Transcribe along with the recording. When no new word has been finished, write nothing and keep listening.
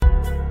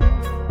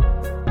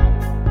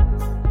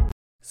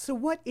So,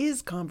 what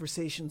is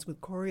Conversations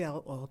with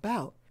Coriel all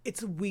about?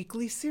 It's a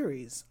weekly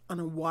series on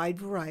a wide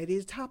variety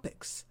of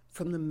topics,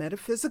 from the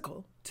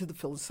metaphysical to the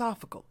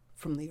philosophical,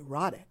 from the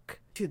erotic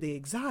to the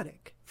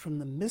exotic, from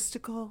the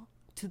mystical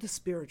to the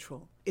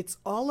spiritual. It's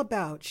all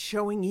about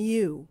showing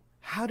you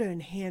how to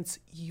enhance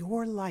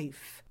your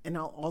life. And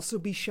I'll also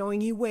be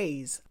showing you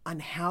ways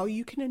on how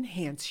you can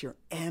enhance your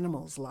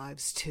animals'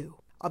 lives too.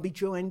 I'll be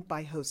joined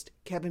by host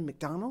Kevin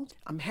McDonald.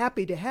 I'm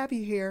happy to have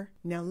you here.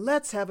 Now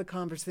let's have a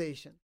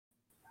conversation.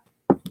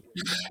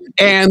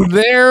 And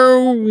there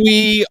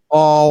we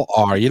all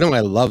are. You know, I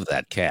love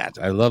that cat.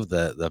 I love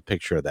the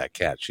picture of that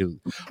cat. They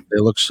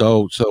look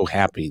so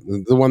happy.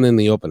 The one in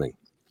the opening.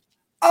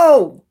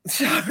 Oh,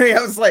 sorry.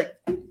 I was like,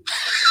 there's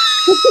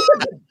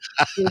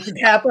a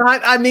cat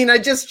behind. I mean, I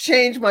just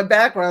changed my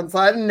background, so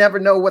I never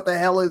know what the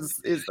hell is.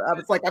 I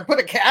was like, I put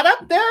a cat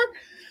up there.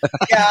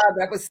 Yeah,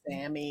 that was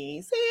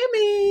Sammy.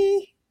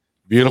 Sammy.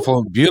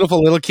 Beautiful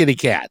little kitty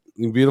cat.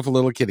 Beautiful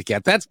little kitty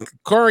cat. That's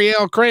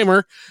Coriel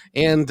Kramer.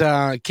 And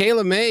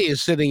Kayla May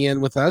is sitting in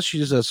with us.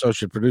 She's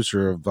associate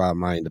producer of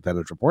My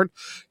Independent Report.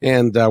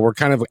 And we're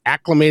kind of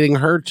acclimating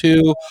her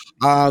to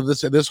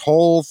this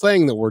whole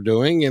thing that we're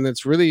doing. And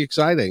it's really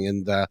exciting.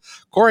 And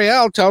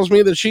Coriel tells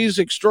me that she's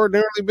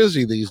extraordinarily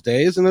busy these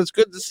days. And it's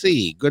good to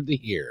see. Good to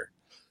hear.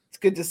 It's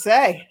good to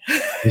say.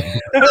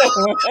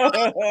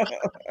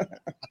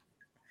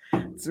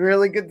 It's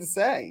really good to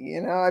say.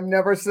 You know, I've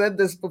never said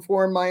this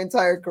before in my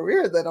entire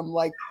career that I'm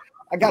like,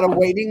 I got a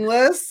waiting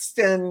list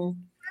and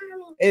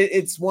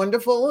it's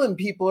wonderful, and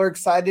people are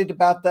excited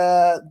about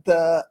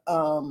the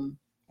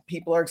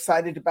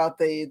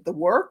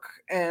work,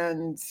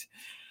 and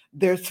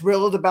they're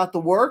thrilled about the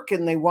work,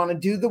 and they want to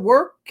do the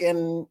work,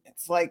 and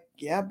it's like,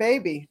 yeah,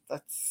 baby,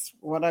 that's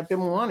what I've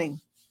been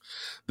wanting.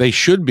 They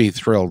should be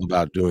thrilled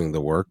about doing the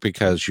work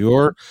because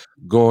you're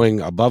going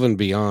above and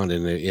beyond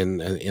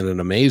in an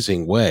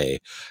amazing way,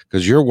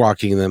 because you're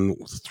walking them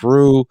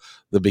through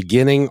the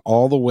beginning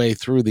all the way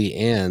through the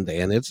end.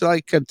 And it's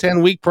like a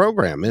 10-week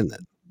program, isn't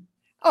it?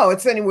 Oh,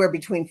 it's anywhere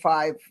between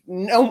 5.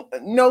 No,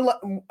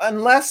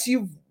 unless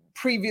you've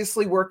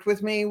previously worked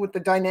with me with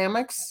the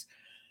dynamics.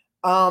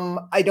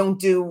 I don't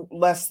do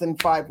less than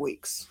 5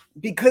 weeks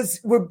because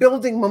we're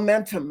building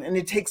momentum and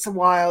it takes a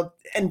while.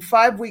 And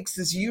 5 weeks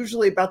is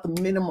usually about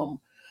the minimum,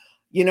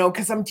 you know,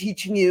 because I'm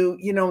teaching you,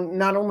 you know,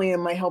 not only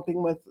am I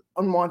helping with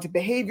unwanted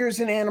behaviors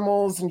in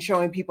animals and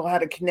showing people how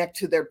to connect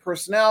to their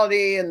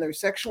personality and their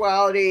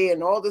sexuality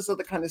and all this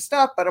other kind of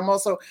stuff, but I'm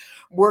also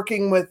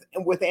working with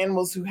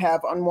animals who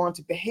have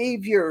unwanted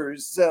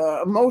behaviors,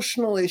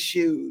 emotional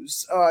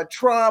issues,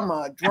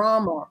 trauma,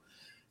 drama.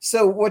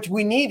 So what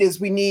we need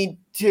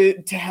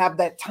to have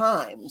that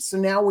time. So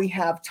now we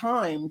have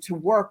time to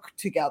work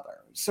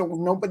together. So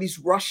nobody's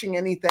rushing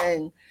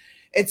anything.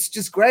 It's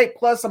just great.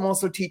 Plus, I'm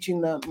also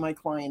teaching my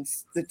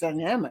clients the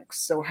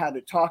dynamics. So how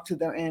to talk to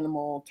their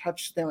animal,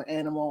 touch their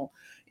animal,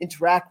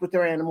 interact with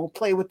their animal,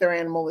 play with their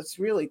animal. It's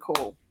really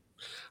cool.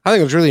 I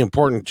think it's really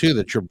important, too,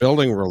 that you're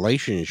building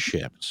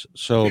relationships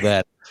so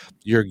that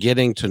you're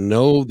getting to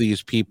know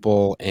these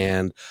people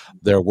and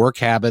their work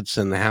habits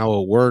and how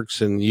it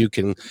works. And you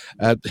can,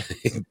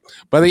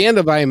 by the end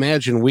of, I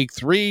imagine, week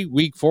 3,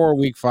 week 4,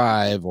 week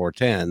 5, or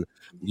 10,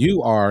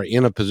 you are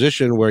in a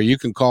position where you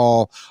can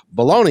call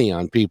baloney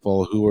on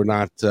people who are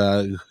not,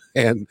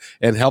 and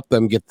help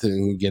them get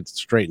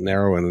straight and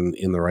narrow and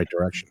in the right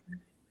direction.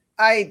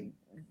 I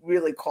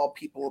really call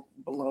people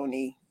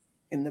baloney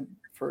in the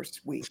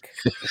first week.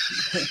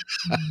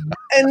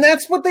 And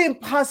that's what the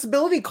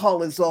possibility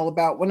call is all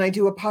about. When I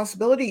do a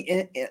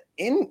possibility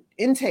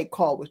intake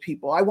call with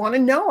people, I want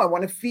to know, I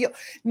want to feel,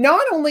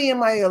 not only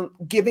am I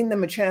giving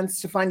them a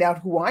chance to find out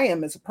who I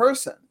am as a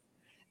person,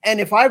 and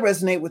if I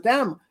resonate with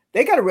them,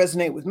 they got to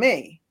resonate with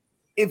me.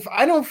 If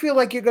I don't feel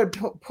like you're going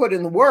to put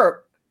in the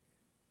work,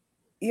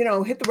 you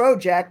know, hit the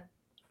road, Jack.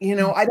 You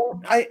know,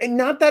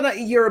 not that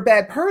you're a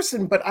bad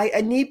person, but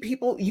I need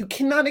people. You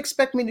cannot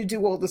expect me to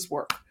do all this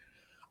work.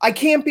 I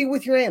can't be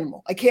with your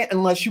animal. I can't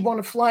unless you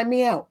want to fly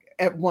me out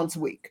at once a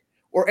week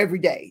or every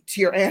day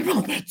to your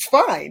animal. That's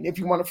fine. If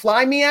you want to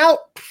fly me out,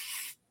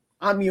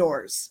 I'm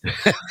yours.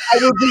 I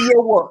will do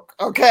your work.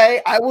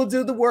 Okay. I will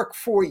do the work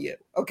for you.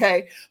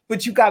 Okay.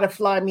 But you got to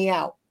fly me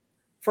out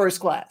first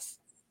class.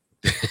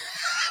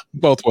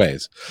 Both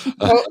ways.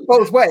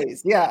 Both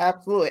ways. Yeah,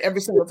 absolutely.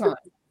 Every single time.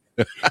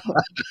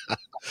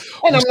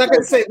 And I'm not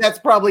going to say that's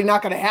probably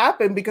not going to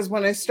happen, because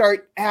when I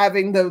start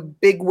having the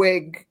big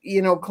wig,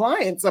 you know,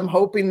 clients, I'm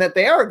hoping that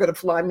they are going to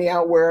fly me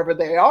out wherever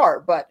they are.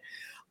 But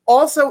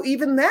also,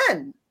 even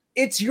then,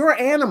 it's your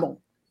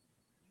animal.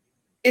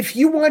 If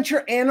you want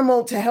your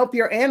animal to help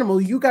your animal,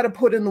 you got to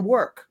put in the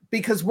work,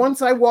 because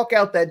once I walk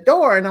out that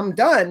door and I'm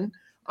done,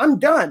 I'm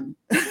done.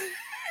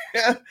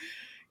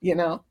 You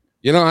know?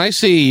 You know, I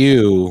see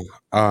you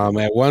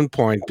at one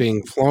point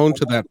being flown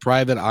to that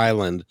private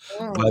island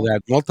by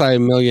that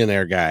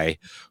multi-millionaire guy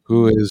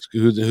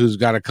who's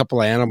got a couple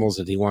of animals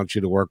that he wants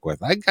you to work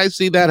with. I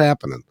see that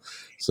happening.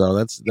 So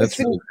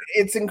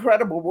it's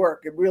incredible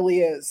work. It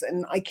really is.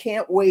 And I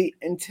can't wait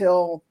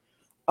until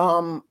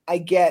I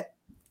get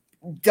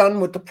done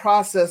with the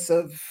process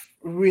of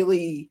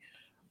really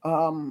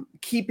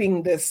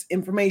keeping this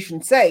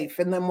information safe.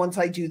 And then once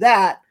I do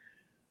that,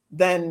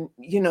 then,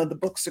 the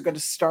books are going to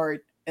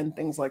start and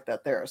things like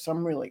that there. So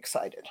I'm really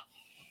excited.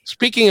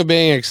 Speaking of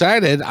being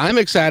excited, I'm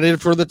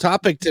excited for the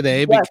topic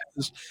today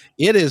because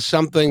it is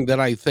something that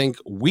I think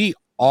we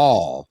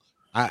all,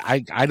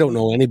 I don't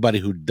know anybody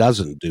who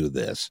doesn't do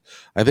this.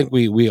 I think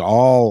we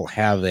all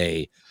have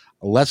a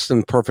less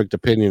than perfect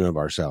opinion of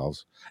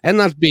ourselves, and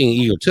not being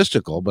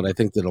egotistical, but I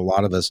think that a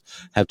lot of us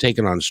have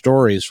taken on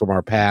stories from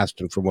our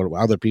past and from what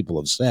other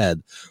people have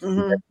said.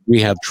 Mm-hmm.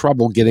 We have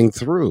trouble getting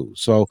through.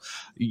 So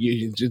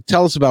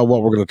tell us about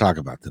what we're going to talk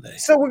about today.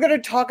 So we're going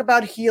to talk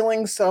about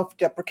healing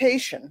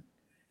self-deprecation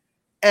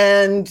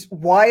and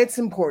why it's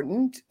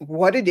important,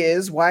 what it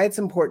is, why it's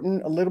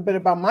important, a little bit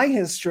about my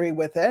history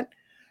with it,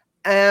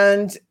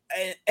 and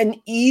an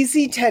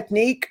easy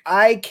technique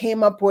I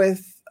came up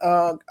with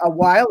a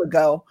while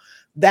ago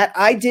that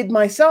I did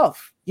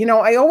myself.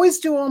 I always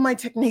do all my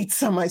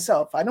techniques on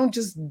myself. I don't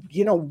just,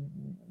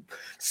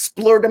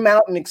 splurt them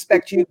out and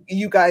expect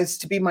you guys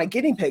to be my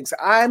guinea pigs.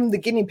 I'm the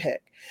guinea pig.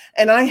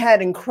 And I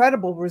had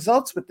incredible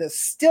results with this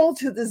still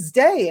to this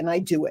day, and I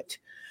do it.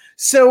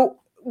 So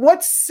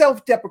what's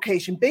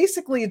self-deprecation?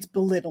 Basically, it's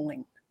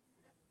belittling.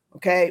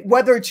 Okay.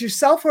 Whether it's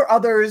yourself or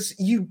others,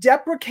 you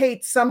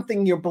deprecate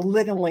something, you're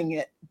belittling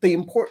it, the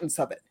importance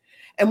of it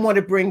and what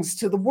it brings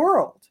to the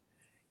world.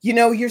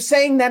 You're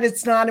saying that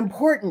it's not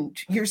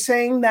important. You're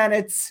saying that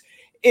it's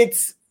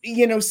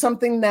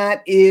something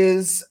that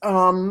is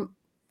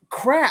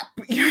crap.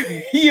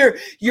 You're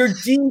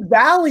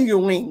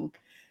devaluing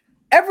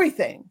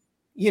everything.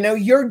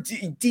 You're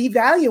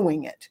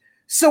devaluing it.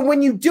 So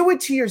when you do it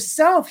to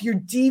yourself, you're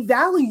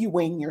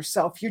devaluing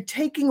yourself. You're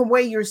taking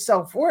away your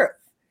self-worth.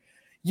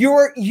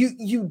 You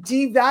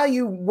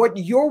devalue what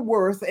you're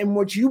worth and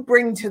what you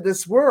bring to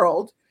this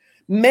world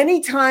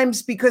many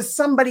times because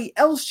somebody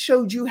else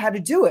showed you how to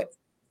do it.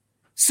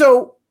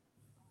 So,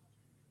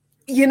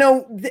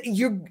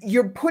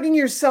 you're putting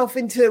yourself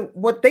into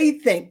what they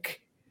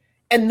think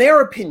and their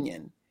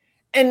opinion.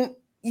 And,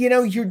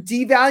 you're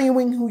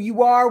devaluing who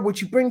you are,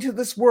 what you bring to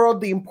this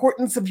world, the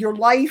importance of your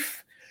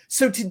life.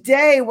 So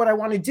today, what I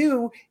want to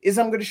do is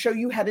I'm going to show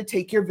you how to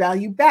take your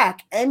value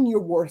back and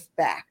your worth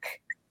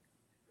back.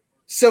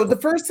 So the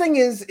first thing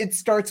is it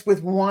starts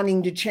with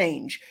wanting to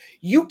change.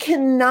 You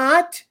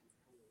cannot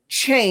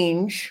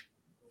change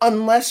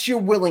unless you're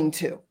willing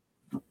to.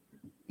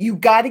 You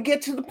got to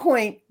get to the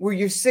point where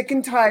you're sick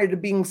and tired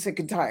of being sick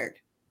and tired.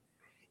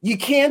 You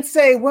can't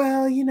say,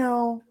 well,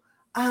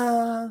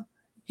 I'm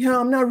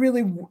not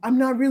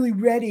really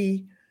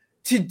ready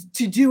to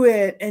do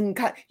it. And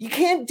you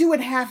can't do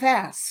it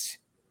half-assed.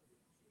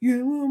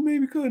 Well,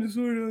 maybe kind of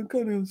sort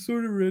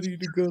of ready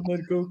to go, let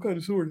it go, kind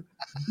of sort of.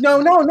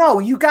 No.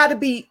 You got to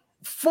be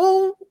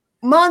full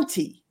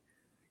Monty.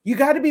 You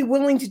got to be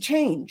willing to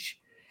change.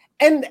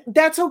 And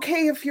that's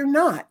okay if you're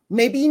not.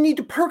 Maybe you need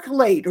to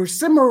percolate or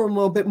simmer a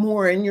little bit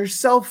more in your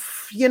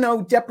self,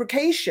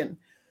 deprecation.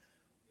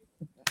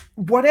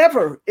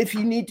 Whatever. If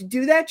you need to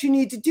do that, you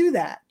need to do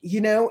that.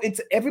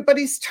 It's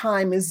everybody's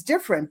time is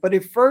different. But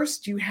at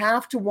first, you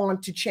have to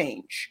want to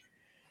change.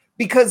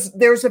 Because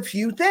there's a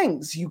few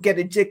things. You get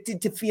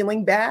addicted to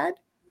feeling bad.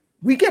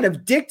 We get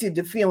addicted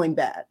to feeling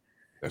bad.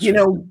 That's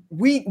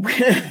we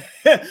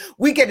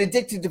get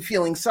addicted to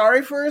feeling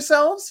sorry for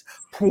ourselves.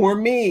 Poor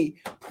me.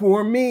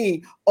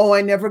 Oh,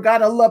 I never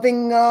got a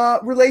loving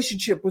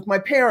relationship with my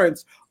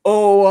parents.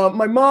 Oh,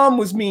 my mom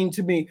was mean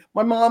to me.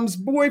 My mom's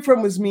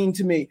boyfriend was mean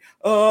to me.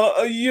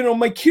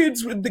 The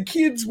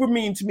kids were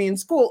mean to me in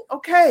school.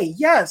 Okay,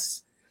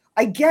 yes,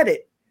 I get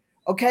it.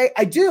 Okay,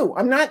 I do.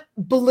 I'm not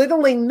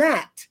belittling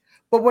that.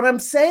 But what I'm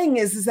saying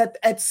is that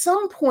at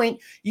some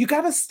point, you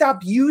got to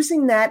stop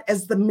using that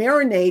as the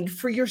marinade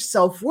for your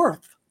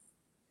self-worth.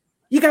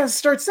 You got to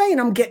start saying,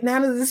 I'm getting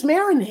out of this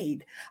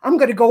marinade. I'm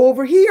going to go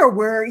over here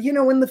where,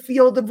 in the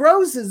field of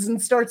roses and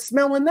start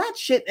smelling that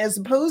shit as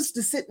opposed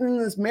to sitting in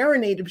this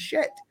marinade of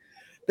shit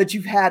that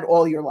you've had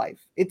all your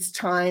life. It's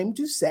time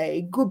to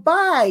say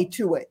goodbye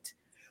to it,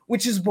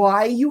 which is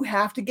why you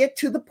have to get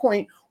to the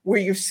point where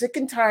you're sick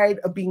and tired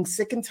of being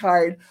sick and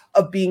tired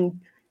of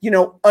being,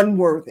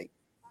 unworthy.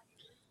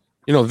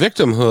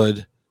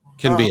 Victimhood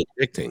can be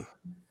addicting.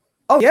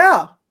 Oh,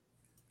 yeah.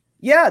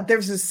 Yeah,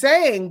 there's a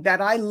saying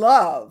that I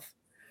love.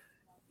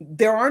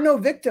 There are no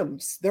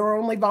victims. There are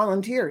only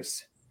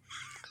volunteers.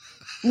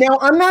 Now,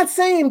 I'm not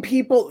saying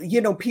people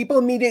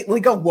immediately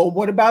go, well,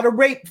 what about a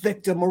rape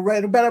victim or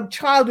what about a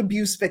child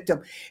abuse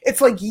victim?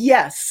 It's like,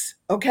 yes,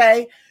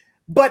 okay.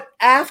 But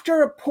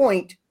after a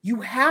point,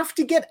 you have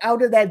to get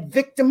out of that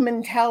victim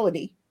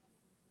mentality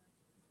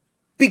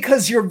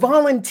because you're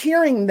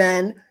volunteering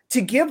then to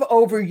give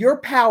over your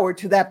power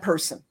to that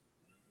person.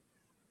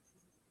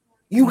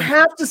 You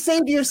have to say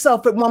to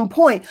yourself at one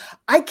point,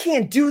 I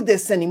can't do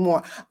this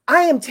anymore.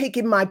 I am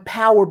taking my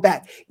power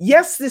back.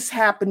 Yes, this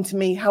happened to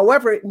me.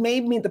 However, it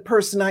made me the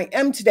person I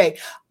am today.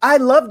 I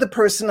love the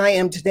person I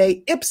am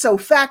today. Ipso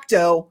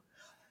facto,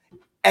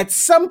 At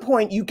some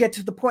point, you get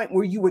to the point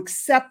where you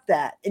accept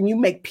that and you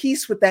make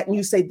peace with that and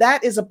you say,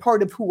 that is a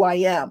part of who I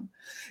am.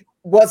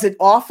 Was it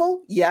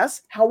awful?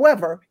 Yes.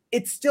 However,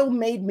 it still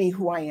made me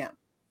who I am.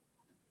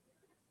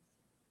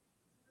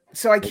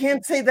 So I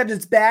can't say that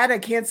it's bad. I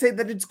can't say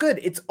that it's good.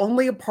 It's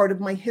only a part of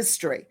my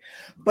history,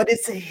 but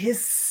it's a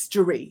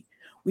history.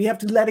 We have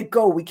to let it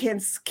go. We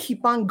can't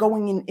keep on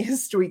going in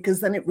history because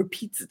then it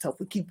repeats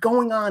itself. We keep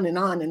going on and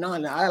on and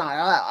on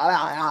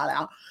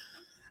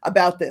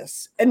about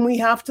this, and we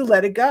have to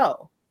let it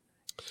go.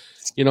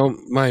 You know,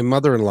 my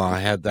mother-in-law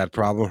had that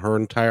problem her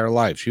entire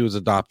life. She was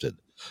adopted.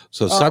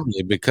 So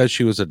suddenly, because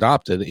she was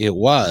adopted, it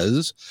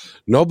was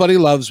nobody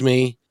loves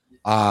me.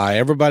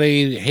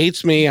 Everybody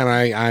hates me, and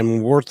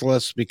I'm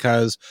worthless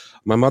because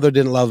my mother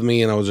didn't love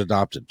me and I was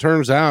adopted.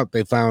 Turns out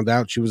they found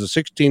out she was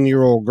a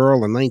 16-year-old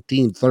girl in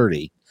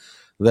 1930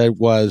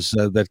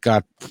 that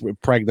got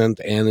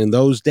pregnant, and in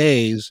those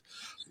days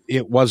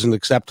it wasn't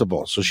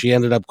acceptable. So she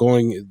ended up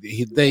going.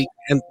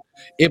 And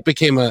it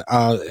became a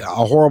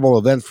horrible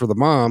event for the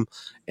mom,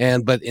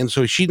 and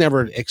so she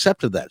never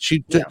accepted that.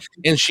 She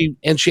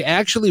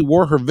actually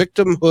wore her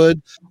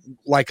victimhood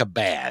like a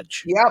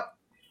badge. Yep.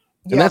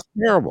 And that's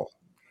terrible.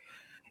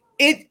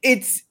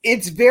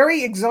 It's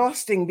very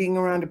exhausting being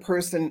around a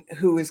person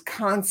who is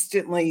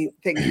constantly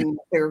thinking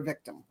they're a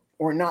victim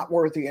or not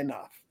worthy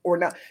enough or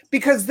not,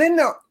 because then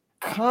they're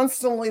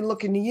constantly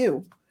looking to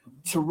you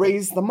to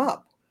raise them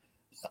up.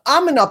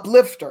 I'm an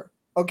uplifter.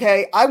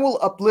 Okay. I will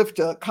uplift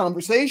a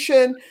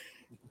conversation.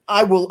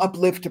 I will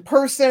uplift a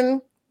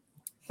person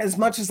as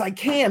much as I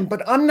can,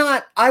 but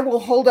I will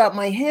hold out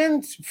my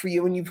hand for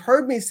you. And you've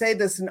heard me say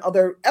this in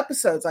other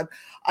episodes.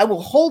 I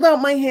will hold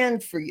out my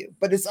hand for you,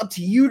 but it's up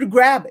to you to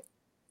grab it.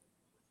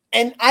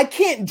 And I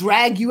can't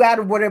drag you out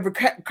of whatever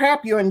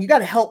crap you're in. You got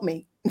to help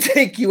me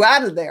take you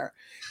out of there,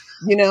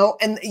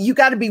 and you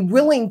got to be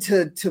willing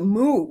to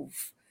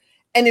move.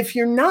 And if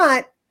you're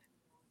not,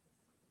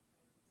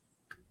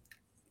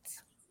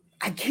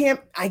 I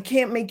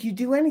can't make you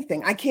do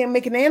anything. I can't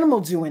make an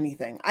animal do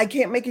anything. I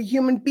can't make a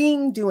human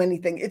being do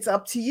anything. It's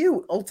up to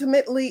you.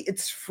 Ultimately,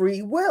 it's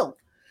free will.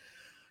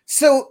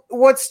 So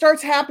what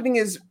starts happening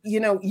is,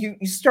 you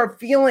start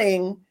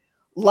feeling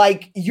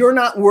like you're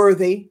not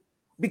worthy,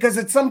 because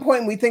at some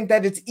point we think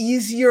that it's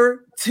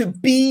easier to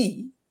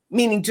be,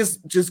 meaning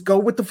just go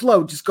with the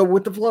flow. Just go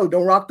with the flow.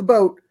 Don't rock the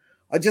boat.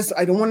 I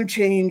don't want to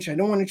change. I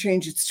don't want to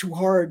change. It's too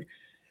hard.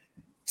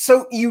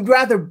 So you'd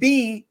rather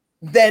be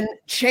than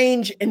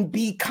change and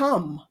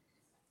become.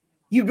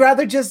 You'd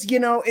rather just,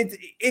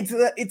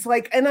 it's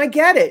like, and I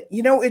get it,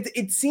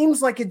 it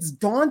seems like it's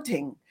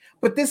daunting,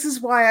 but this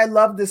is why I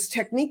love this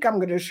technique I'm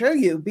going to show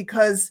you,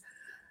 because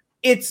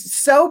it's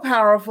so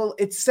powerful.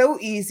 It's so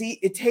easy.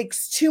 It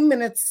takes 2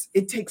 minutes.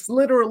 It takes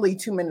literally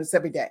 2 minutes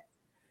every day.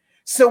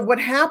 So what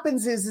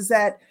happens is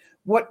that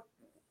what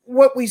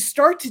we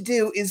start to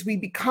do is we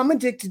become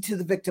addicted to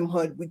the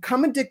victimhood. We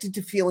become addicted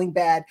to feeling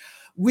bad.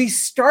 We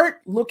start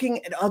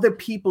looking at other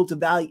people to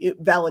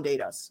validate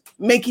us,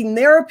 making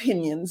their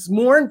opinions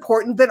more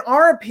important than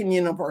our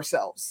opinion of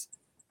ourselves.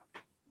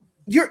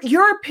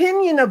 Your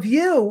opinion of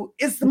you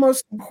is the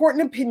most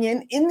important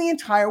opinion in the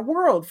entire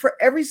world for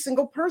every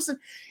single person.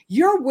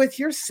 You're with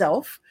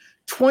yourself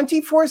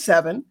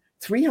 24/7,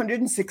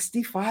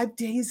 365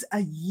 days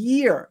a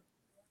year,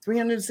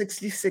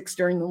 366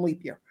 during the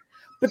leap year.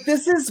 But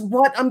this is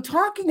what I'm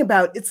talking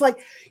about. It's like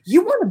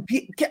you want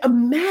to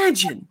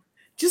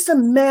just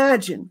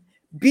imagine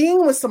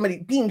being with somebody,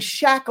 being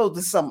shackled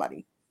to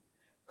somebody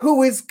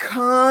who is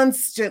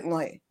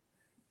constantly,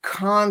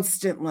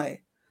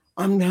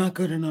 I'm not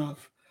good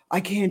enough. I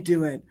can't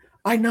do it.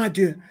 I'm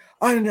ugly.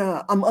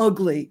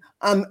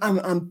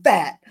 I'm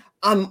fat.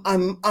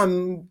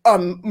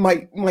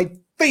 My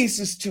face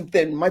is too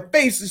thin. My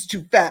face is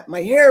too fat.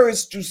 My hair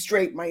is too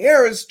straight. My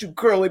hair is too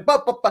curly.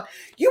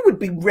 You would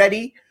be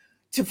ready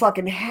to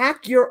fucking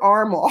hack your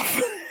arm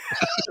off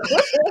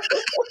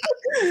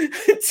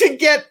to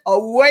get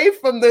away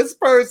from this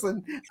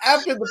person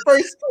after the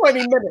first 20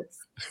 minutes.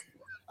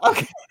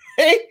 Okay.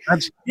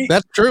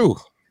 That's true.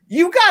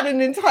 You got an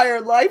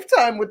entire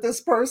lifetime with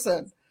this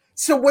person.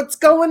 So what's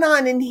going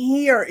on in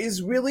here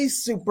is really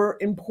super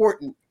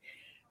important,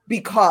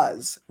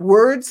 because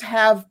words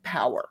have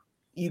power.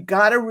 You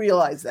got to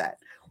realize that.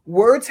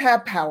 Words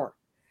have power.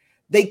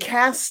 They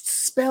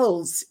cast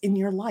spells in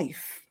your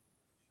life.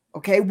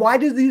 Okay, why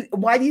do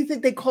you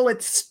think they call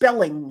it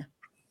spelling?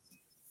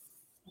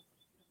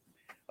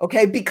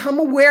 Okay, become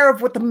aware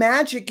of what the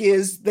magic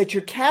is that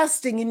you're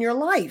casting in your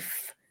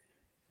life.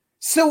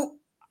 So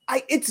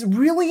it's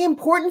really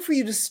important for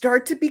you to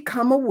start to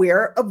become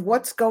aware of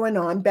what's going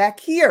on back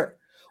here.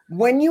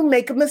 When you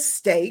make a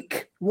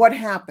mistake, what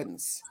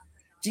happens?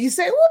 Do you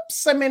say,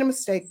 whoops, I made a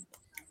mistake?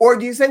 Or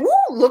do you say,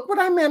 whoa, look what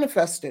I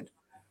manifested?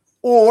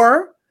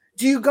 Or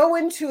do you go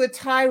into a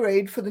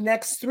tirade for the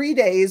next 3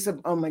 days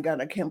of, oh my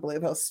God, I can't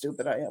believe how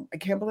stupid I am. I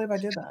can't believe I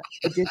did that.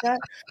 I did that.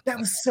 That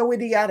was so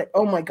idiotic.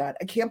 Oh my God,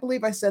 I can't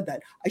believe I said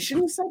that. I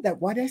shouldn't have said that.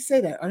 Why did I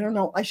say that? I don't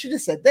know. I should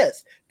have said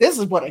this. This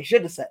is what I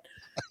should have said.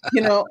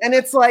 And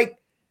it's like,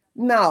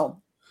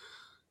 no.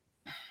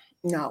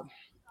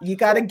 You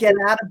got to get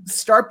out of,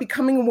 start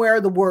becoming aware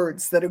of the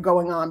words that are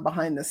going on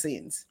behind the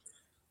scenes.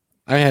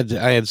 I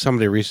had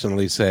somebody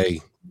recently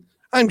say,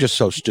 "I'm just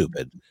so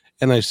stupid,"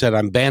 and I said,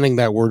 "I'm banning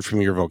that word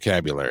from your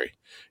vocabulary.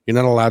 You're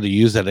not allowed to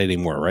use that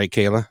anymore, right,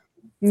 Kayla?"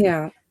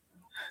 Yeah.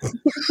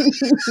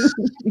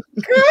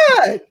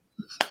 Good.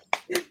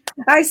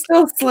 I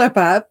still slip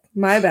up.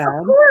 My bad.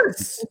 Of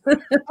course.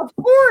 Of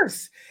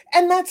course.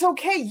 And that's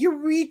okay. You're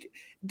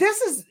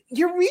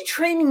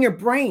retraining your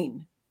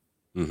brain.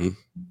 Mm-hmm.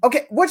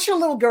 Okay. What's your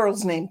little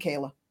girl's name,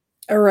 Kayla?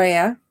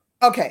 Araya.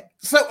 Okay.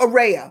 So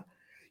Araya,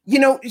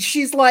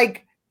 she's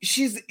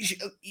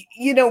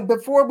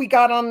before we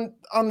got on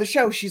the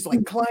show, she's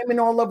like climbing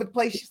all over the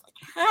place. She's like,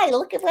 hi,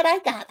 look at what I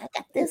got. I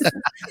got this. Look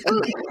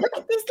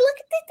at this. Look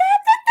at this.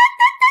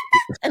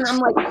 And I'm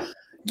like,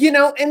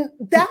 and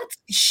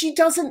she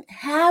doesn't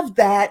have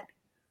that.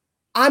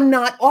 I'm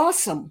not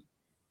awesome.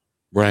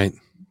 Right.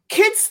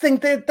 Kids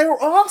think that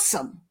they're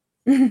awesome.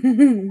 They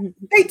do.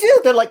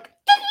 They're like,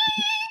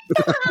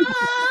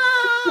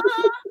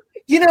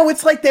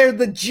 it's like they're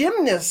the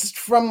gymnast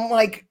from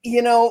like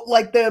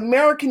the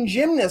American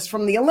gymnast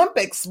from the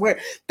Olympics where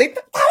they,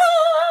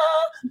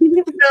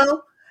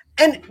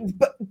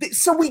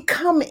 so we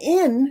come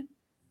in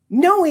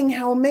knowing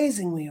how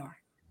amazing we are.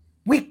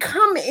 We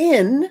come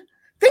in,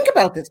 think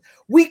about this.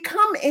 We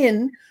come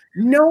in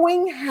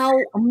knowing how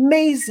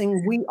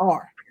amazing we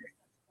are.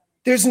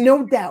 There's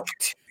no doubt.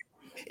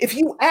 If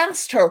you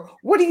asked her,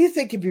 what do you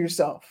think of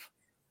yourself?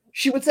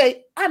 She would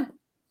say, I'm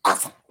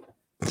awesome.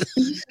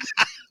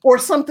 Or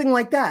something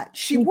like that.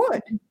 She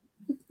would.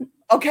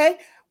 Okay?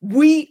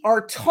 We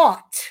are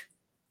taught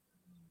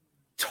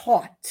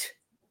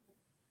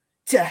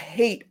to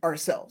hate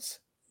ourselves.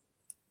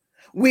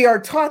 We are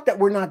taught that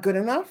we're not good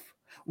enough.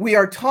 We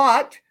are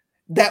taught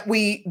that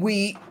we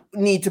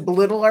need to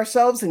belittle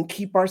ourselves and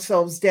keep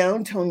ourselves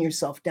down. Tone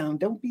yourself down.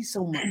 Don't be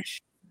so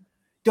much.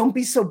 Don't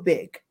be so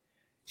big.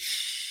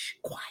 Shh,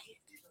 quiet.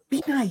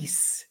 Be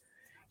nice.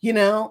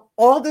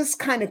 All this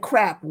kind of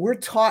crap. We're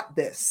taught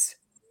this.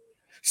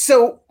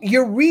 So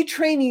you're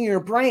retraining your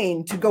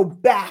brain to go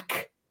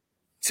back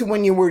to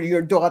when you were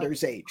your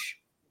daughter's age.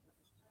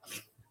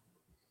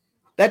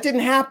 That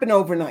didn't happen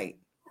overnight.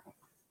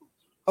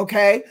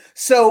 Okay?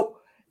 So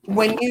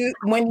when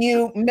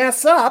you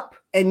mess up,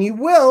 and you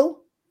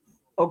will,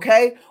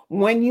 okay?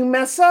 When you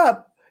mess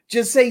up,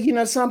 just say,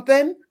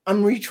 something?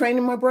 I'm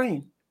retraining my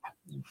brain.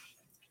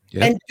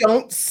 Yep. And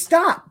don't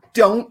stop.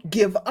 Don't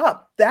give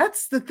up.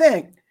 That's the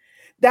thing.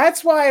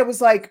 That's why I was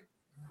like,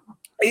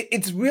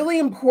 it's really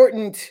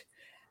important.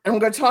 I'm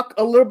going to talk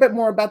a little bit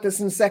more about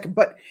this in a second,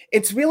 but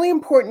it's really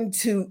important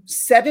to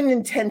set an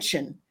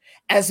intention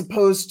as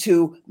opposed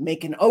to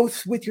make an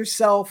oath with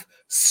yourself,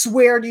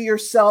 swear to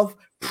yourself,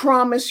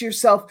 promise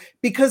yourself,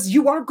 because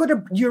you're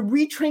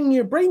retraining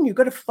your brain. You're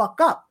going to fuck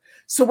up.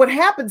 So what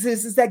happens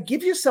is that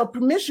give yourself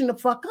permission to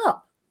fuck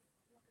up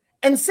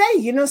and say,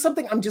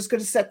 something, I'm just going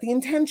to set the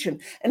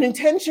intention. An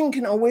intention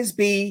can always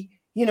be,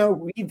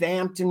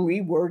 revamped and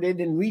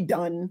reworded and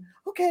redone.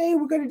 Okay,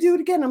 we're going to do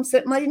it again. I'm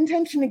setting my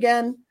intention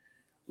again.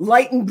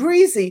 Light and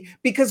breezy,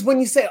 because when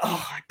you say,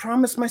 oh, I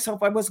promised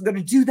myself I wasn't going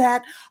to do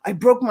that. I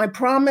broke my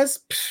promise.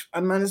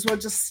 I might as well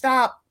just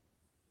stop.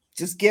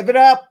 Just give it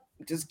up.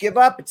 Just give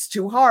up. It's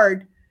too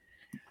hard.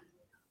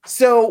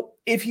 So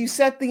if you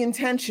set the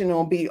intention,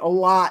 it'll be a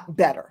lot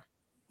better,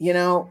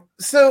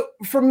 So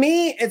for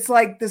me, it's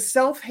like the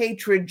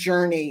self-hatred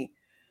journey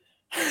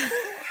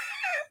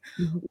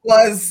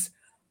was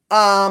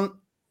a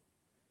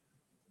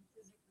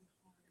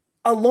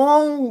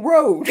long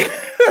road.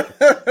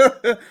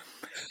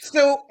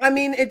 So, I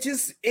mean,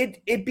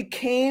 it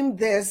became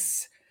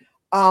this,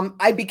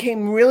 I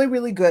became really,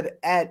 really good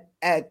at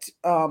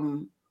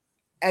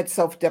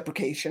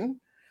self-deprecation.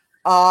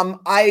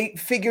 I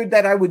figured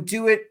that I would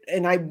do it,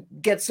 and I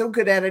get so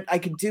good at it, I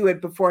could do it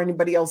before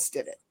anybody else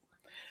did it.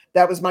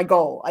 That was my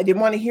goal. I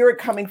didn't want to hear it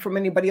coming from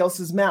anybody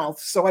else's mouth.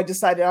 So I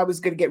decided I was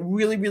going to get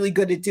really, really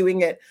good at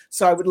doing it.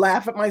 So I would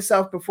laugh at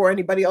myself before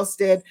anybody else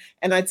did.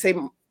 And I'd say,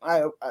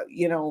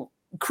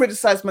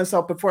 criticize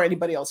myself before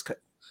anybody else could.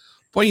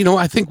 Well,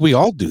 I think we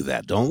all do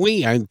that, don't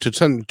we?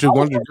 To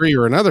one degree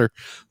or another.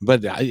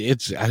 But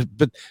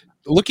but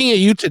looking at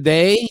you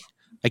today,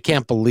 I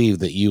can't believe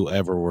that you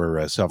ever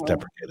were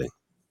self-deprecating.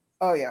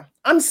 Oh yeah,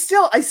 I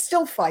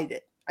still fight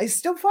it. I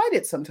still fight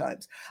it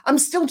sometimes. I'm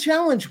still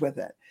challenged with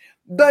it,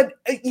 but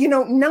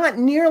not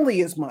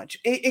nearly as much.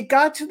 It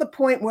got to the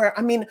point where,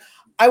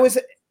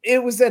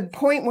 it was a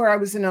point where I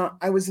was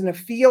in a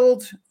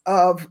field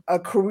of a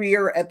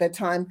career at that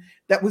time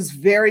that was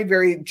very,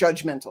 very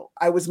judgmental.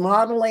 I was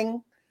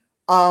modeling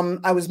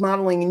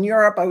in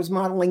Europe. I was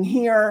modeling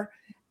here,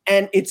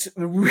 and it's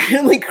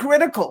really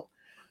critical.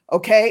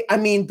 Okay. I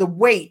mean, the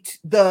weight,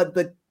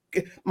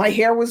 my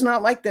hair was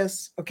not like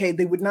this. Okay.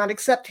 They would not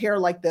accept hair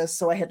like this.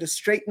 So I had to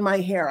straighten my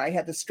hair. I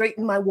had to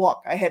straighten my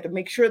walk. I had to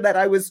make sure that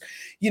I was,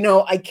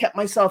 I kept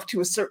myself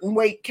to a certain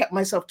weight, kept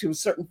myself to a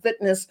certain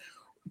fitness,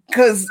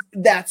 because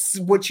that's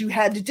what you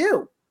had to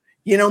do.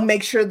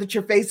 Make sure that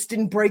your face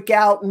didn't break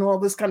out and all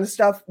this kind of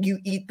stuff. You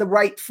eat the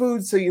right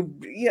food. So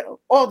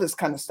all this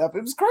kind of stuff.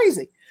 It was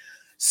crazy.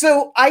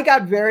 So I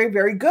got very,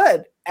 very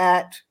good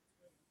at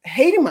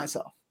hating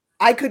myself.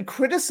 I could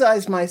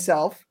criticize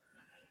myself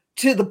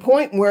to the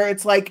point where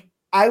it's like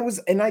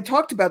and I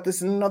talked about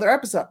this in another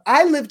episode.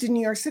 I lived in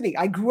New York City.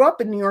 I grew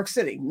up in New York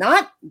City,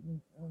 not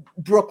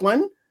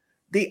Brooklyn,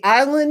 the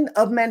island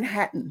of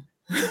Manhattan.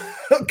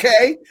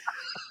 Okay.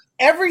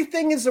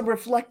 Everything is a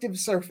reflective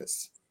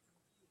surface.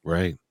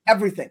 Right.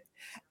 Everything.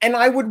 And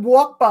I would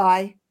walk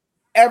by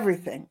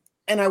everything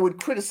and I would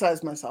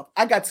criticize myself.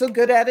 I got so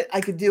good at it.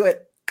 I could do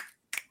it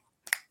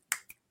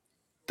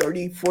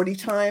 30, 40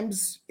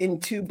 times in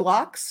 2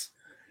 blocks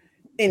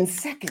in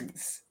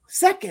seconds.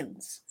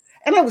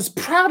 And I was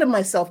proud of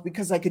myself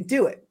because I could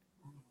do it.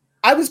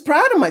 I was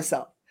proud of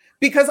myself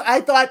because I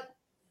thought,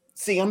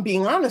 see, I'm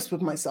being honest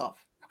with myself.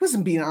 I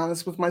wasn't being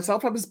honest with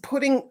myself. I was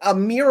putting a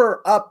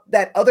mirror up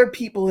that other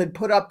people had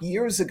put up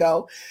years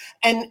ago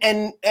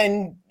and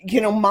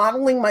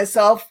modeling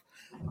myself,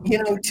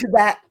 to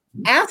that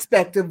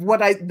aspect of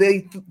what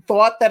they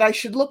thought that I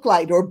should look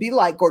like or be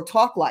like or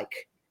talk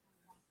like,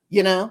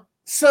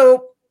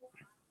 So,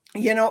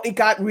 it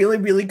got really,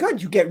 really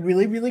good. You get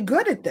really, really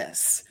good at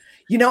this,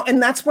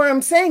 and that's where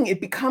I'm saying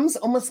it becomes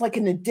almost like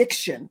an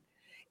addiction.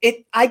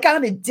 I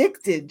got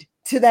addicted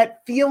to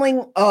that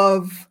feeling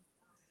of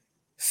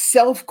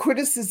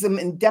self-criticism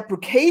and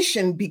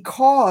deprecation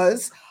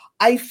because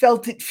I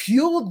felt it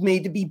fueled me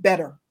to be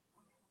better.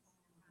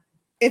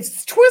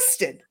 It's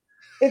twisted.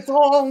 It's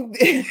all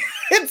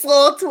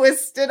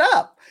twisted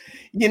up,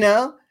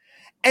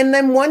 And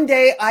then one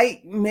day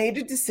I made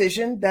a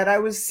decision that I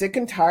was sick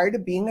and tired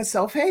of being a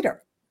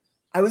self-hater.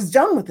 I was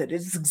done with it.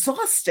 It's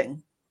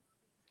exhausting.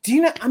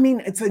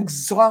 It's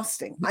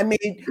exhausting. I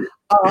made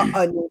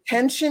an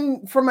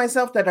intention for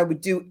myself that I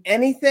would do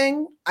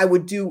anything. I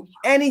would do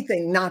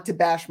anything not to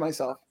bash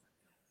myself.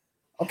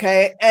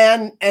 Okay.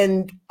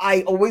 And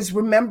I always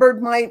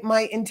remembered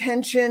my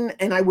intention,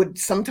 and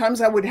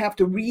sometimes I would have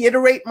to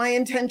reiterate my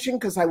intention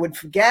because I would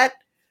forget.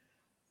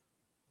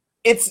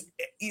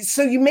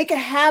 So you make a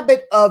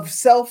habit of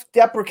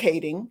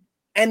self-deprecating,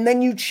 and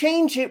then you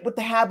change it with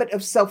the habit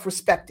of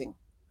self-respecting.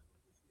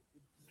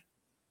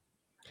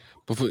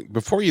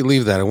 Before you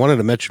leave that, I wanted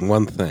to mention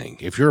one thing.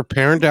 If you're a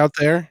parent out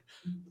there,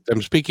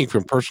 I'm speaking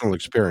from personal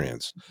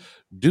experience,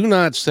 do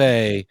not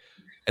say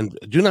and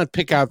do not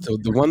pick out the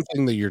one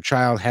thing that your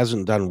child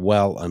hasn't done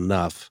well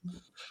enough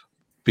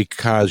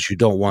because you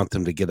don't want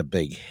them to get a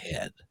big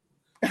head.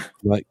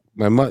 Like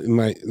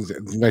my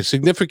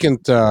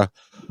significant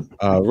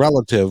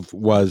relative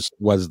was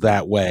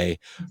that way.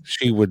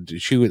 She would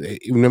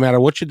no matter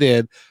what you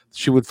did,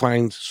 she would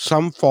find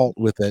some fault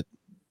with it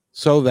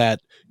so that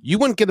you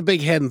wouldn't get a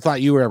big head and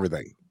thought you were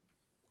everything.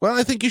 Well,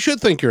 I think you should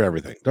think you're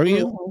everything, don't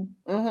you?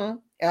 Mm-hmm. Mm-hmm.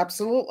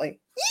 Absolutely.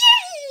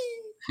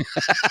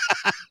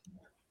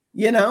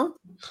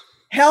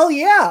 Hell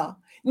yeah.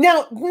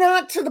 Now,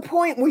 not to the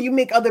point where you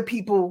make other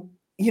people,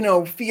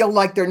 feel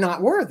like they're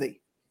not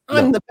worthy.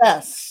 I'm the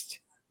best.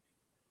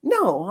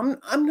 No,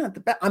 I'm not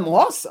the best. I'm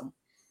awesome.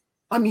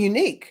 I'm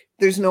unique.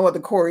 There's no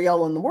other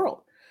Coriel in the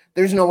world.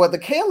 There's no other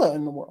Kayla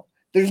in the world.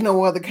 There's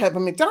no other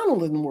Kevin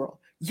McDonald in the world.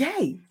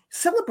 Yay.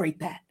 Celebrate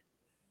that.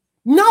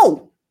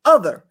 No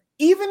other.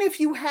 Even if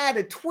you had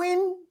a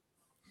twin,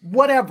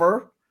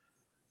 whatever,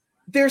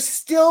 they're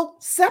still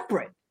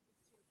separate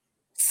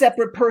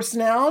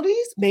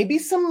personalities, maybe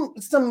some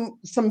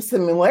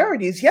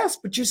similarities, yes,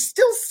 but you're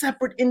still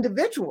separate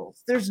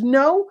individuals. There's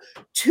no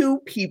 2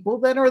 people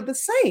that are the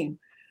same.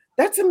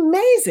 That's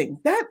amazing.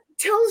 That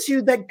tells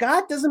you that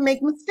God doesn't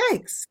make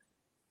mistakes.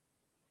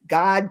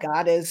 God,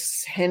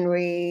 Goddess,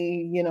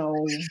 Henry,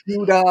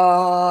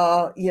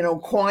 Buddha,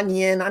 Kuan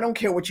Yin, I don't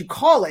care what you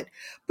call it,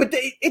 but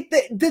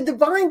the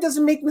divine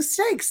doesn't make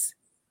mistakes.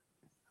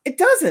 It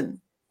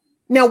doesn't.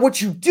 Now, what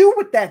you do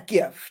with that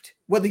gift,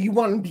 whether you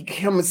want to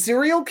become a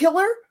serial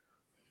killer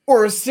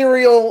or a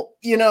serial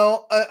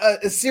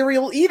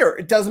eater,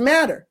 it doesn't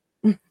matter.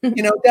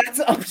 That's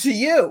up to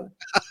you.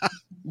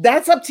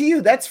 That's up to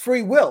you. That's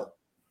free will.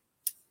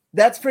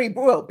 That's free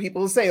will.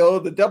 People say, oh,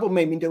 the devil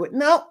made me do it.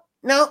 No.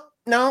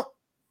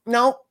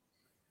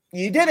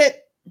 You did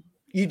it.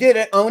 You did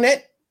it. Own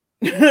it.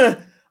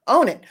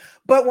 Own it.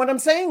 But what I'm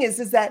saying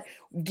is that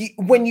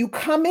when you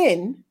come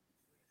in,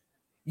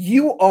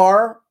 you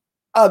are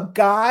a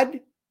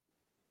God-gifted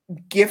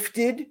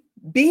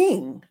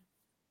being.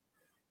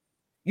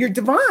 You're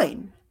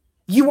divine.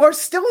 You are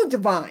still a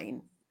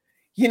divine.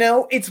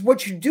 It's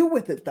what you do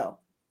with it, though.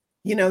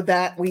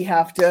 That we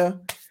have to,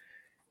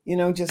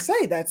 just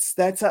say that's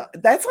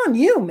on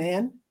you,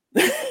 man.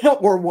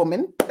 Or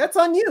woman. That's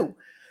on you.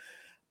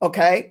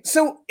 Okay.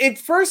 So it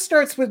first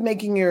starts with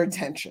making your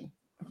intention.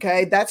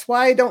 Okay. That's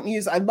why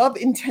I love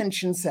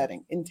intention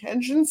setting.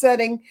 Intention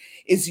setting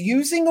is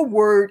using a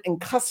word and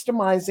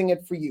customizing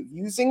it for you,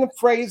 using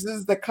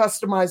phrases that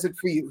customize it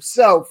for you.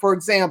 So, for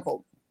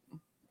example,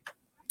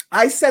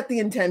 I set the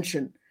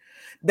intention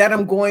that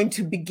I'm going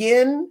to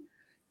begin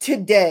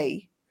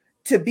today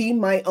to be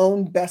my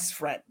own best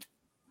friend.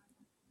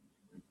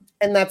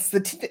 And that's the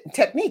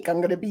technique I'm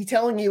going to be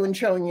telling you and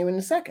showing you in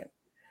a second.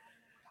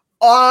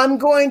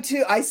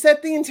 I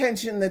set the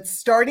intention that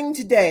starting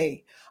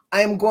today,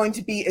 I am going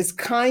to be as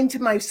kind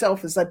to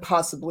myself as I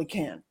possibly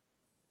can.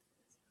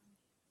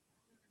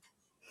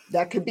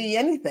 That could be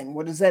anything.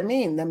 What does that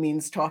mean? That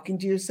means talking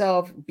to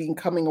yourself,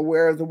 becoming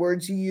aware of the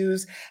words you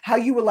use, how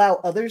you allow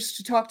others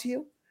to talk to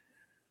you.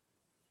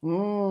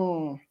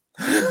 You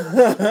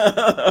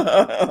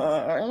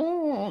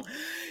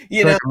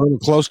know, a little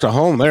close to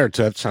home there,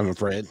 Toots, I'm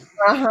afraid.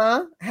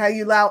 How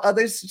you allow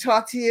others to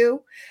talk to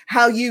you,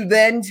 how you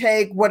then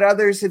take what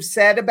others have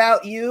said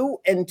about you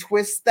and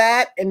twist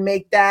that and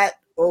make that,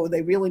 oh,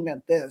 they really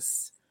meant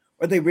this,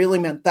 or they really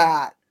meant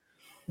that,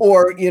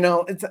 or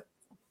it's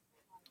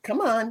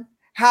come on.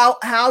 How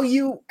do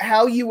you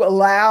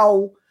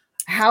allow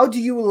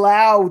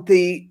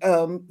the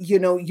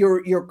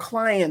your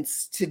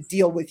clients to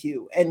deal with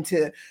you and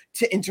to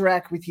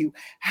interact with you?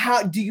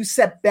 How do you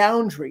set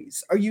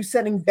boundaries? Are you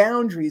setting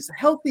boundaries,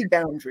 healthy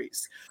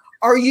boundaries?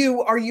 Are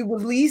you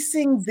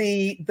releasing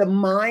the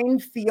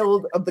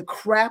minefield of the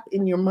crap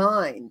in your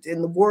mind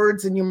and the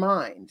words in your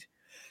mind?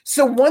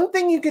 So one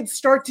thing you could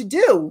start to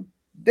do,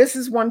 this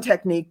is one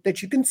technique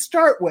that you can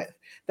start with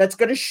that's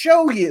going to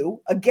show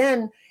you,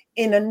 again,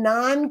 in a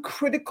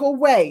non-critical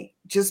way,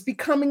 just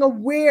becoming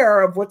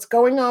aware of what's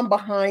going on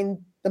behind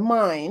the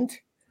mind.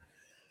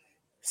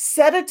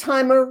 Set a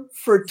timer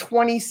for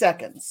 20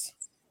 seconds.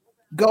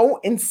 Go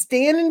and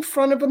stand in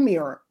front of a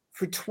mirror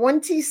for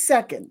 20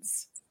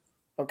 seconds.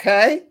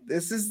 Okay?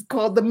 This is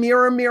called the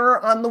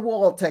mirror on the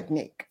wall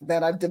technique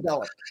that I've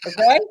developed.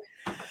 Okay?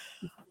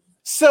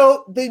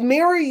 So the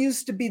mirror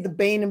used to be the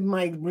bane of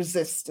my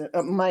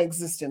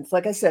existence.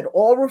 Like I said,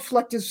 all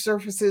reflective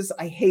surfaces,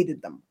 I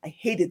hated them. I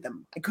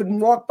couldn't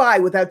walk by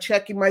without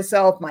checking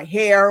myself, my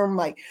hair,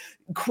 my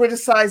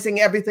criticizing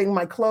everything,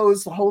 my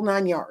clothes, the whole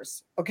 9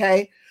 yards.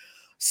 Okay.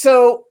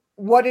 So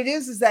what it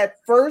is that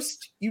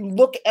first you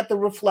look at the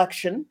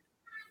reflection,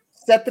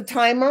 set the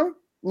timer,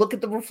 look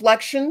at the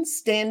reflection,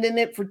 stand in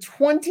it for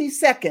 20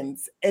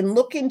 seconds and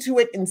look into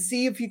it and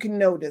see if you can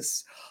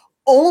notice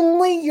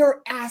only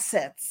your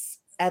assets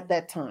at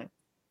that time.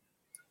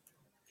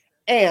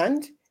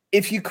 And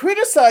if you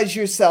criticize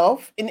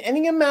yourself in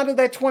any amount of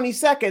that 20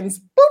 seconds,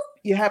 boop,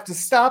 you have to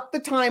stop the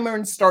timer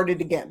and start it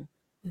again.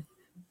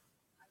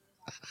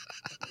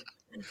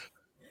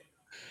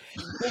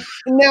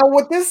 Now,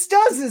 what this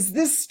does is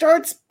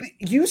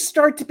you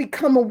start to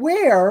become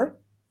aware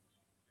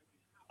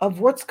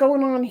of what's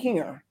going on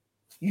here.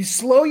 You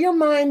slow your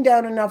mind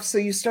down enough so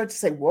you start to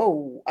say,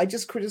 whoa, I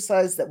just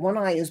criticized that one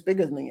eye is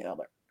bigger than the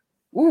other.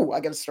 Ooh,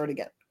 I got to start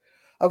again.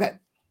 Okay.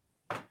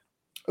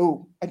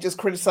 Ooh, I just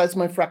criticized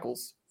my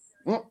freckles.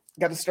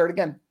 Got to start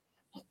again.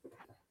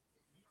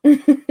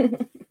 And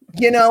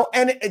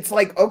it's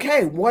like,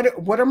 okay,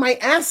 what are my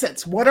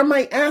assets? What are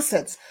my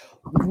assets?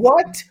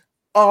 What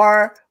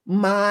are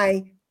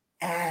my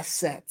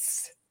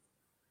assets?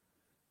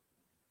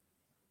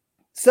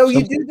 So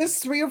you do this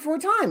 3 or 4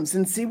 times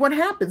and see what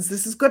happens.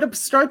 This is going to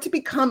start to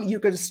become, you're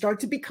going to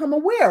start to become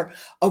aware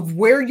of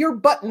where your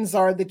buttons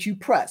are that you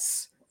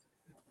press.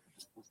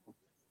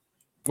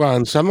 Well,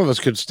 and some of us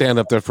could stand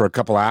up there for a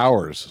couple of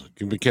hours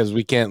because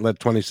we can't let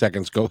 20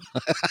 seconds go.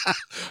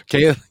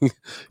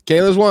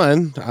 Kayla's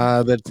one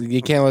that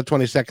you can't let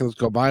 20 seconds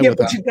go by. Yeah,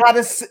 but you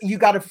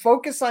gotta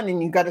focus on,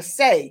 and you gotta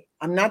say,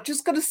 I'm not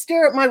just gonna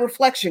stare at my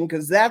reflection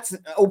because that's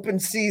open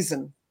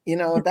season.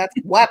 That's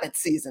wabbit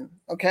season.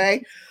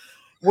 Okay.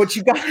 What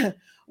you gotta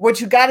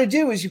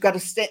do is you gotta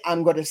stay.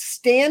 I'm gonna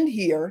stand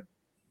here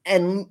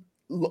and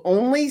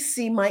only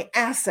see my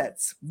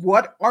assets.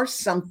 What is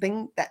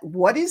something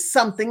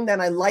that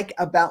I like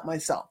about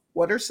myself?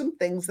 What are some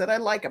things that I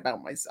like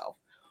about myself?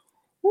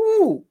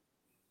 Ooh.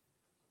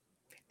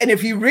 And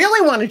if you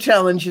really want to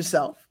challenge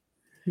yourself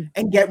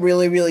and get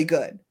really, really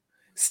good,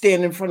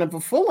 stand in front of a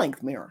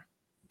full-length mirror.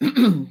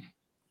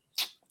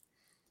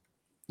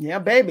 Yeah,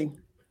 baby.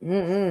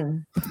 Mm-hmm.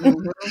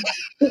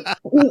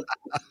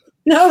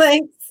 No,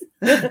 thanks.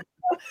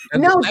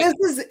 No,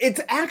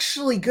 it's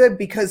actually good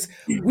because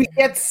we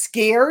get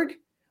scared,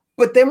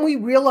 but then we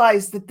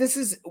realize that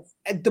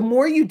the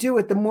more you do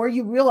it, the more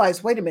you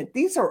realize, wait a minute,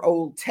 these are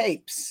old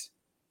tapes.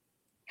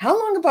 How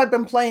long have I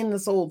been playing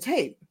this old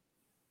tape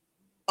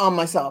on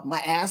myself? My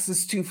ass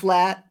is too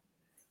flat.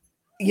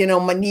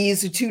 My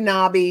knees are too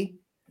knobby.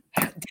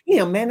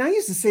 Damn, man, I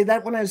used to say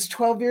that when I was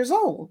 12 years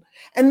old.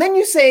 And then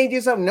you say to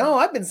yourself, no,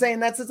 I've been saying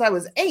that since I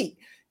was 8.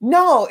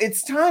 No,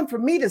 it's time for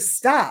me to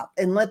stop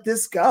and let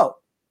this go.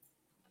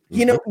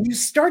 You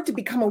start to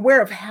become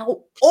aware of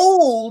how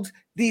old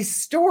these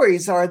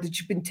stories are that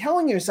you've been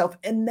telling yourself.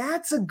 And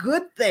that's a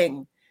good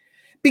thing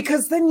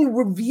because then you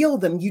reveal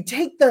them. You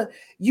take the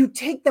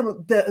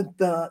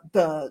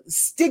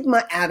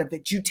stigma out of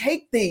it. You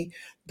take the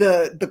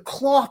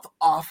cloth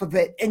off of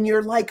it and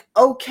you're like,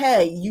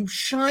 okay, you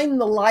shine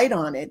the light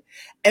on it.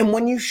 And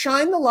when you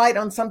shine the light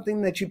on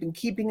something that you've been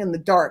keeping in the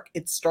dark,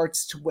 it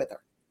starts to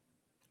wither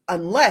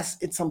unless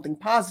it's something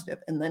positive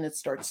and then it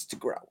starts to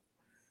grow.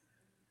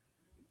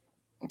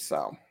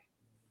 So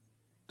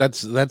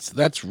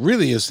That's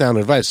really a sound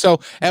advice. So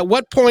at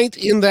what point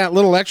in that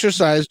little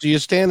exercise do you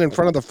stand in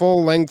front of the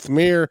full length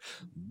mirror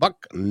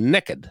buck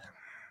naked?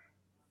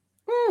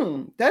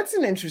 That's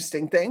an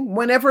interesting thing.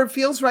 Whenever it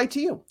feels right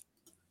to you.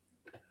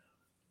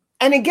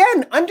 And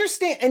again,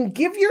 understand and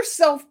give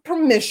yourself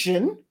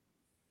permission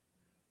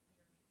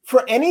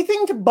for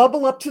anything to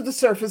bubble up to the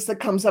surface that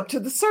comes up to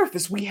the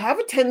surface. We have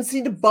a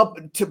tendency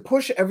to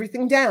push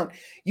everything down.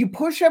 You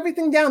push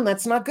everything down,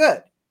 that's not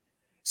good.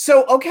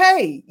 So,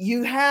 okay,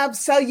 you have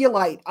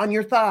cellulite on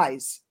your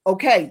thighs.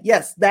 Okay,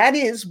 yes, that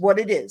is what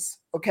it is.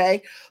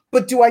 Okay,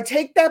 but do I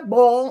take that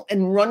ball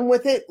and run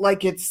with it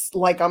like it's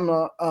like I'm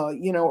a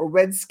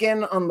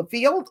redskin on the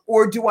field,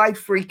 or do I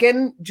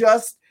freaking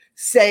just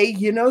say,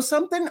 you know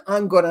something,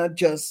 I'm gonna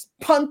just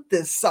punt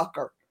this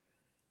sucker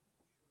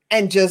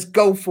and just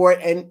go for it,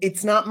 and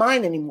it's not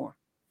mine anymore?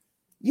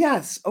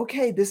 Yes,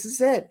 okay, this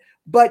is it.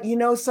 But you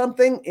know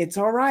something? It's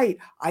all right.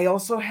 I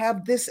also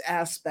have this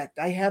aspect.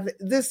 I have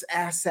this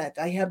asset.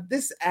 I have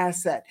this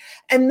asset.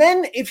 And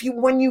then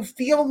when you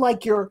feel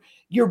like you're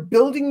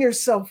building your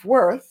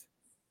self-worth,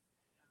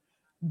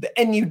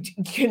 and you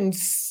can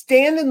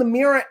stand in the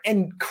mirror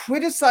and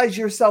criticize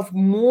yourself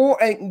more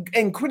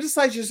and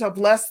criticize yourself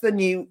less than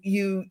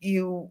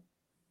you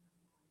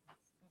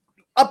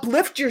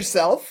uplift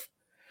yourself.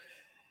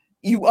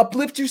 You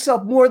uplift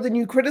yourself more than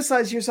you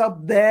criticize yourself,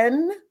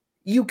 then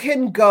you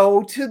can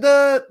go to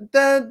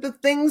the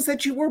things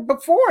that you were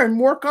before and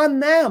work on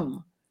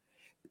them.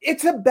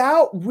 It's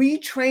about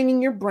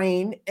retraining your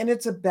brain, and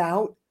it's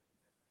about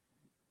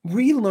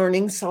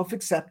relearning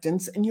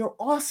self-acceptance and your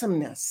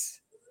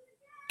awesomeness.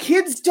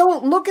 Kids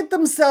don't look at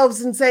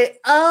themselves and say,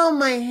 oh,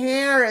 my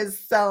hair is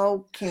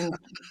so kinky.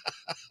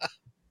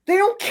 They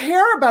don't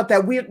care about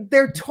that.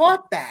 They're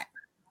taught that.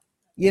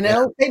 They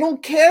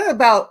don't care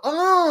about,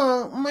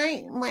 oh,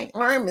 my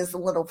arm is a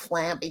little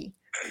flabby.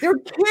 They're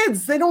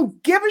kids. They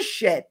don't give a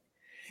shit.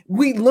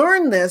 We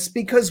learn this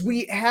because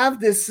we have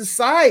this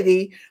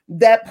society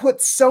that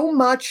puts so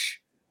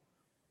much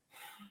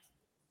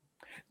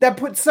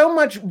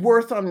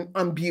worth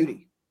on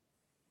beauty.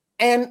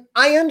 And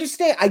I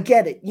understand. I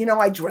get it.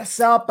 I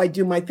dress up. I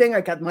do my thing.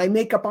 I got my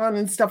makeup on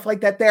and stuff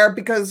like that there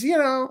because,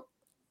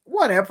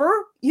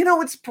 whatever.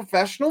 It's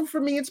professional.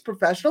 For me, it's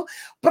professional.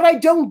 But I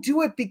don't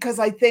do it because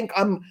I think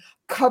I'm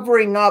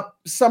covering up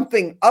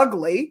something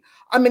ugly.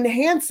 I'm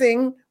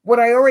enhancing what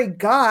I already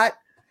got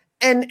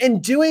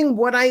and doing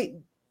what I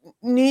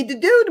need to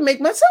do to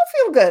make myself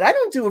feel good. I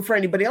don't do it for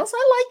anybody else.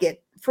 I like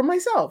it for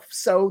myself.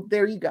 So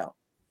there you go.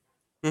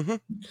 Mm-hmm.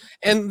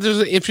 And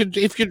if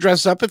you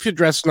dress up, if you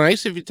dress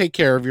nice, if you take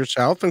care of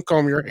yourself and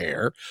comb your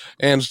hair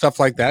and stuff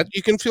like that,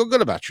 you can feel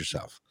good about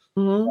yourself.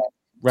 Mm-hmm.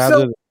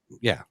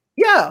 Yeah.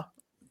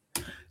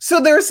 So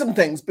there are some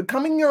things.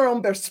 Becoming your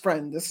own best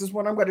friend. This is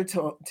what I'm going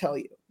to tell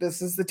you.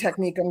 This is the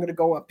technique I'm going to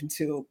go up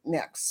into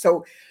next.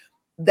 So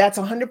that's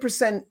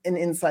 100% an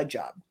inside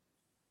job,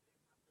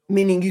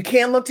 meaning you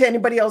can't look to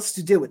anybody else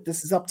to do it.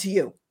 This is up to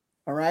you.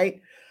 All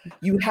right.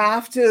 You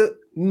have to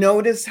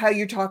notice how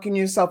you're talking to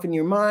yourself in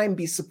your mind,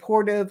 be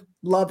supportive,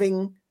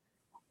 loving,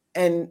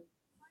 and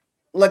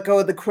let go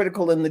of the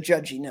critical and the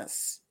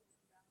judginess.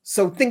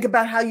 So think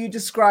about how you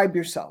describe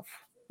yourself,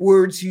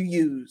 words you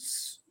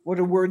use. What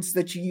are words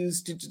that you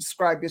use to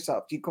describe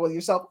yourself? Do you call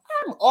yourself,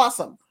 I'm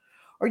awesome?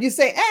 Or do you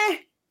say,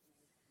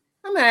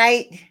 I'm all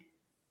right.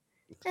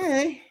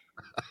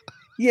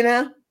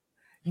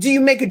 Do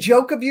you make a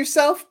joke of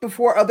yourself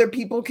before other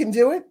people can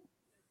do it?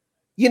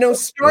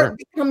 Start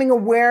becoming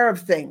aware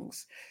of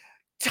things.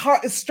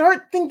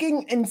 Start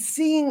thinking and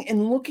seeing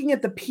and looking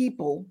at the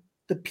people,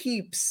 the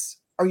peeps.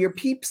 Are your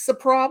peeps the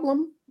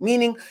problem?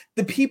 Meaning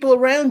the people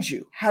around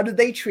you. How do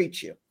they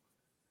treat you?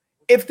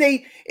 If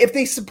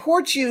they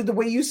support you the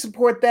way you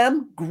support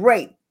them,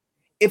 great.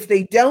 If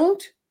they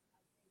don't,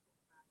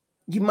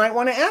 you might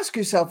want to ask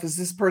yourself, is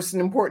this person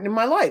important in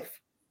my life?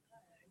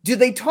 Do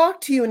they talk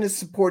to you in a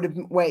supportive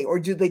way, or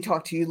do they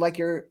talk to you like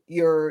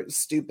you're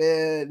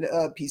stupid,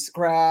 piece of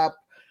crap,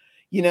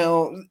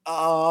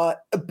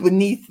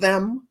 beneath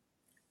them?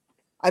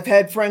 I've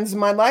had friends in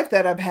my life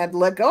that I've had to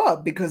let go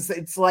of because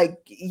it's like,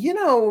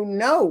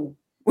 no,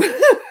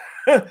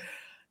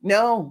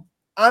 no,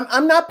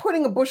 I'm not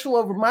putting a bushel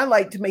over my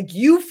light to make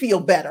you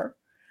feel better.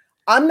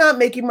 I'm not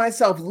making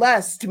myself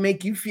less to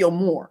make you feel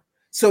more.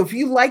 So if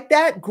you like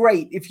that,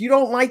 great. If you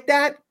don't like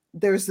that,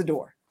 there's the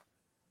door.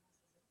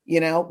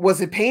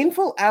 Was it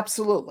painful?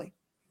 Absolutely.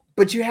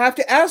 But you have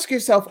to ask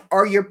yourself,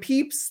 are your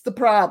peeps the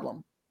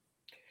problem?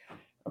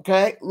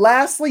 Okay.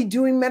 Lastly,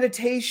 doing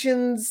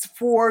meditations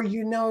for,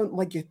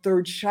 like your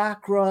third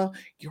chakra,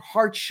 your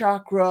heart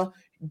chakra,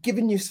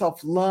 giving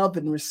yourself love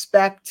and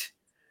respect,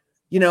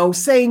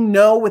 saying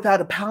no without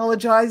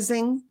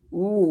apologizing.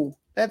 Ooh,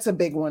 that's a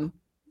big one.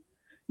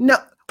 No,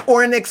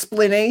 or an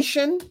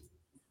explanation.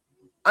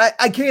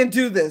 I can't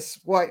do this.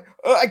 Why?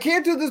 I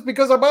can't do this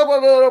because I'm No.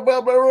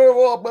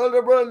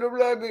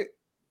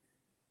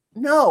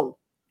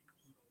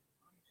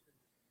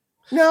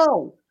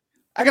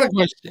 I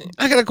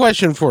got a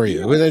question for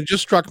you. And it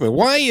just struck me.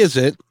 Why is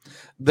it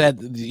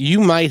that you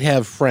might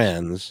have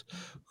friends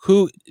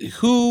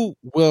who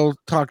will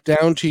talk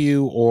down to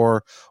you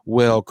or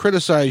will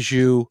criticize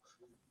you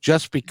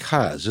just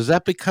because? Is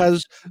that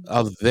because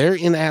of their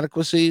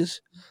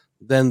inadequacies?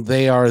 Then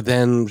they are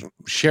then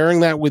sharing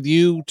that with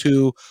you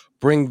to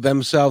bring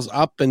themselves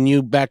up and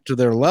you back to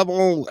their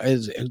level.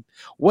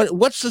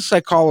 What's the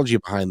psychology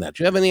behind that?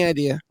 Do you have any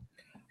idea?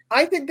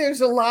 I think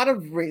there's a lot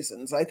of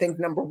reasons. I think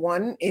number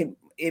one,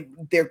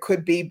 there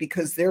could be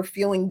because they're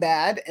feeling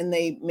bad and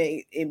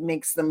it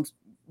makes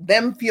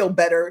them feel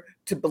better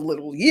to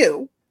belittle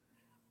you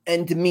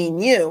and demean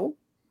you.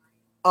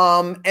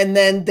 And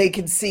then they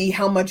can see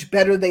how much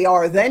better they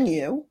are than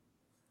you.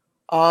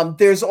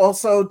 There's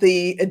also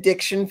the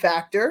addiction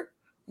factor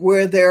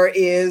where there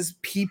is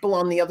people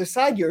on the other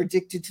side. You're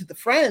addicted to the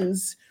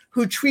friends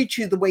who treat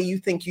you the way you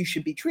think you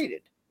should be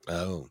treated.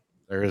 Oh,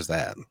 there is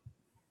that.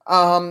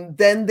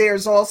 Then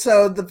there's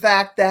also the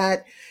fact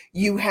that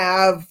you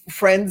have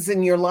friends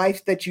in your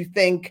life that you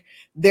think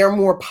they're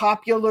more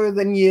popular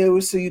than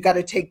you. So you got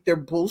to take their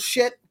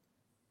bullshit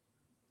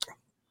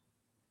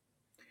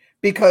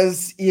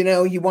because,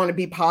 you want to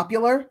be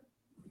popular.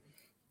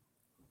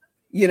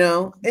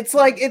 It's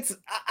like,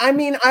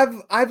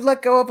 I've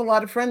let go of a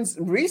lot of friends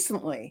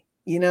recently,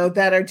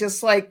 that are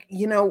just like,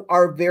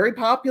 are very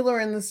popular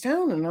in this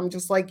town. And I'm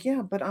just like,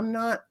 yeah, but I'm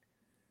not,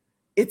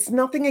 it's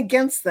nothing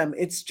against them.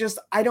 It's just,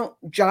 I don't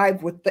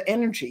jive with the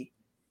energy.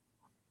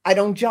 I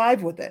don't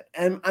jive with it.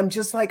 And I'm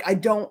just like, I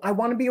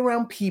want to be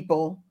around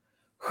people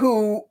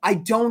who I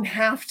don't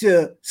have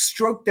to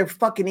stroke their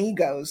fucking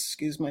egos,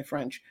 excuse my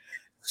French,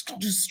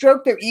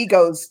 stroke their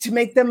egos to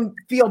make them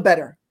feel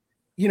better.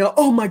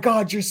 Oh my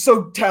God, you're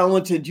so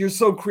talented. You're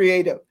so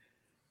creative.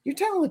 You're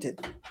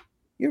talented.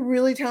 You're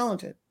really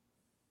talented.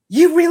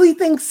 You really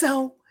think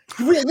so?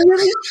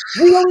 Really?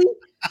 Really?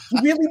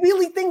 You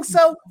really think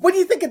so? What do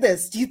you think of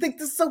this? Do you think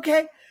this is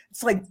okay?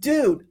 It's like,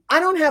 dude, I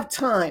don't have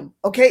time.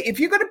 Okay. If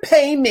you're going to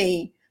pay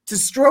me to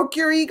stroke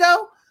your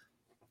ego,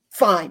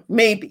 fine,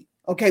 maybe.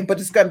 Okay. But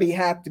it's going to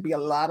have to be a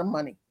lot of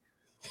money.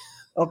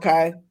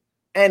 Okay.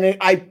 And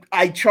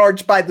I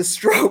charge by the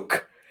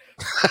stroke.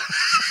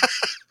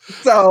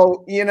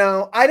 So,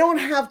 I don't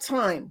have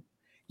time.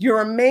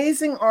 You're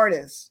amazing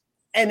artists.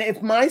 And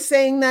if my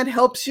saying that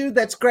helps you,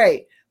 that's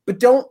great. But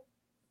don't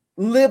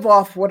live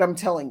off what I'm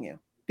telling you,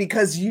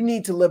 because you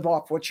need to live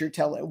off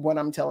what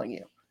I'm telling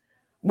you,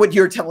 what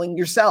you're telling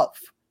yourself.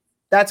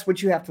 That's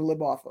what you have to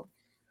live off of.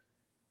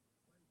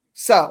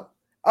 So,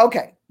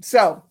 okay.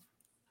 So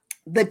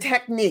the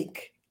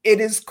technique, it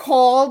is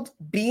called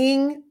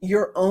being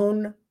your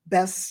own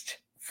best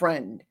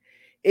friend.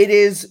 It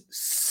is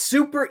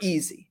super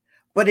easy,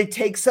 but it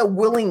takes a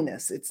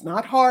willingness. It's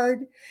not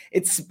hard.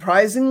 It's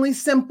surprisingly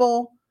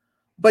simple,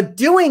 but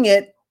doing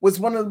it was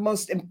one of the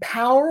most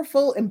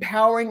powerful,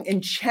 empowering,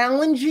 and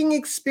challenging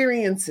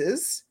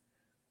experiences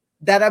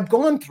that I've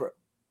gone through.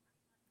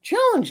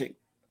 Challenging,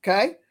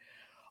 okay?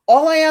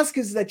 All I ask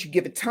is that you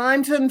give it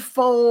time to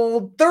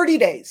unfold. 30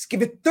 days.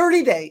 Give it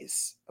 30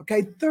 days,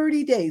 okay?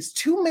 30 days,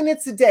 2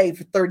 minutes a day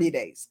for 30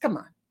 days. Come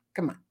on.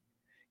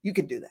 You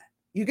can do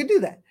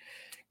that.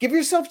 Give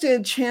yourself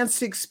a chance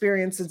to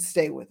experience and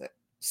stay with it.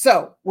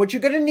 So what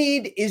you're going to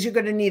need is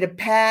a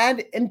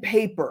pad and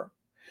paper.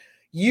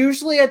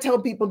 Usually I tell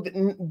people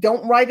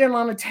don't write it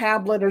on a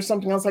tablet or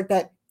something else like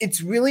that.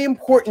 It's really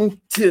important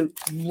to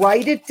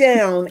write it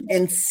down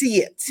and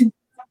see it.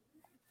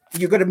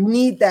 You're going to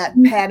need that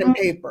pad and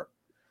paper.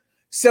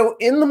 So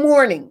in the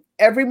morning,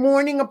 every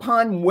morning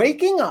upon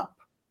waking up,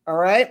 all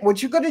right,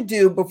 what you're going to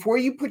do before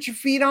you put your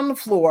feet on the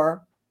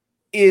floor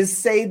is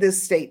say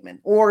this statement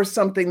or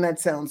something that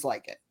sounds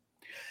like it.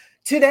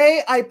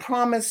 Today, I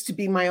promise to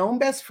be my own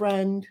best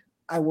friend.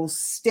 I will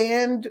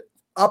stand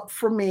up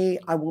for me.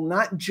 I will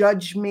not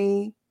judge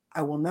me.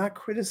 I will not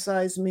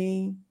criticize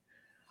me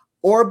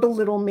or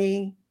belittle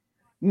me,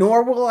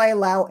 nor will I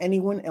allow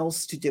anyone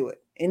else to do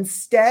it.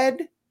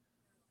 Instead,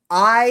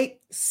 I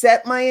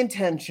set my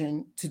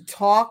intention to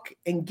talk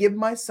and give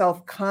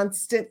myself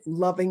constant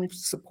loving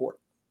support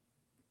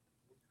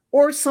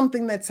or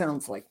something that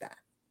sounds like that.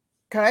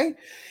 Okay.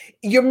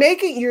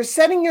 You're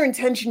setting your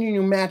intention and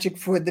your magic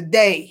for the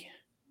day.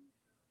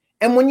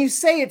 And when you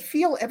say it,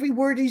 feel every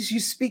word as you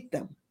speak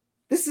them.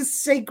 This is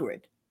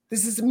sacred.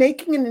 This is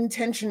making an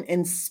intention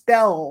and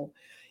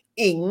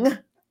spelling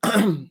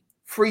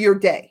for your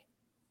day.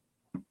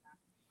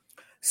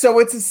 So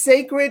it's a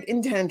sacred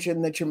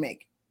intention that you're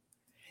making.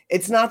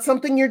 It's not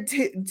something you're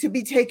to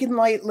be taken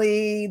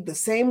lightly. The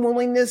same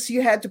willingness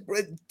you had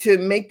to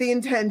make the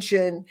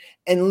intention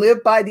and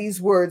live by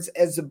these words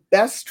as a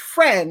best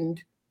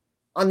friend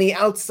on the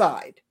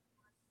outside.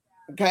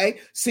 Okay.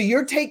 So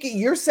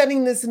you're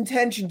setting this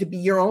intention to be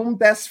your own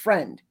best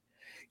friend.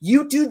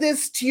 You do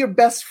this to your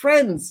best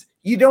friends.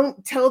 You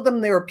don't tell them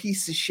they're a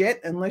piece of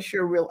shit unless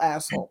you're a real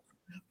asshole,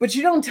 but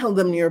you don't tell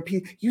them you're a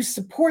piece. You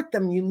support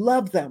them. You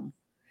love them.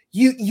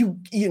 You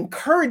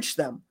encourage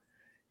them.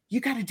 You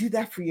got to do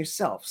that for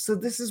yourself. So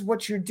this is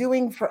what you're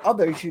doing for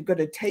others. You're going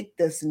to take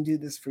this and do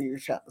this for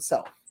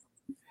yourself.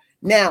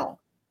 Now,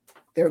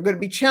 there are going to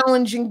be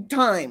challenging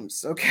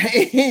times,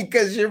 okay?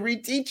 Because you're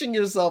reteaching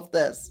yourself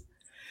this.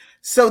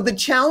 So the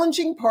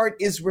challenging part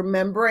is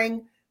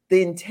remembering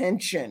the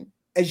intention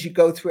as you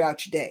go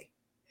throughout your day,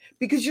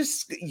 because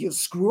you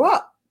screw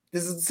up.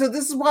 This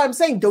is why I'm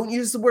saying don't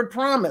use the word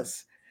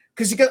promise,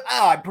 because you go,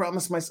 oh, I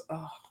promised myself.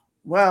 Oh,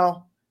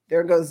 well,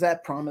 there goes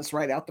that promise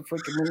right out the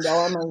freaking window.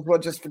 I might as well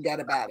just forget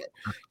about it.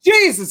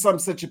 Jesus, I'm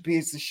such a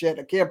piece of shit.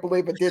 I can't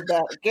believe I did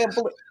that. I can't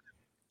believe.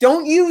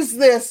 Don't use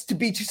this to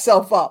beat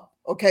yourself up.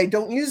 Okay.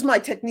 Don't use my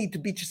technique to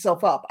beat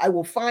yourself up. I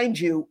will find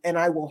you and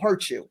I will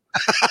hurt you.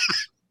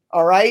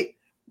 All right.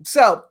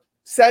 So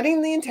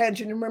setting the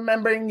intention and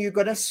remembering you're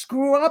going to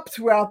screw up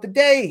throughout the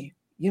day,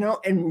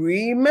 and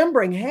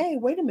remembering, hey,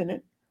 wait a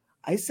minute.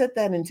 I set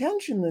that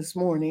intention this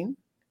morning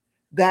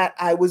that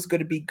I was going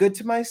to be good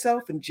to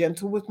myself and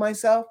gentle with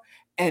myself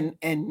and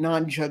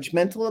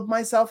non-judgmental of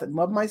myself and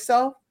love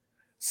myself,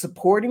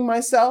 supporting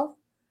myself.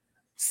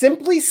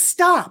 Simply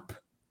stop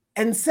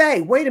and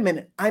say, wait a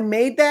minute, I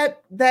made that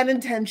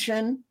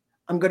intention.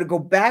 I'm going to go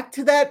back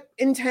to that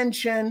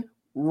intention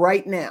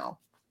right now.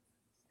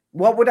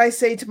 What would I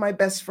say to my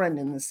best friend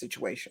in this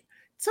situation?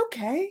 It's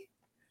okay.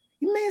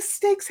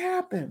 Mistakes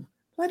happen.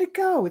 Let it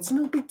go. It's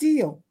no big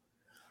deal.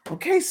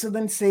 Okay, so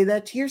then say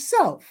that to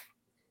yourself.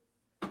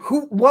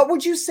 What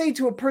would you say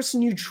to a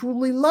person you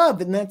truly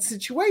love in that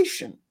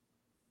situation?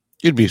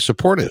 You'd be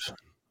supportive.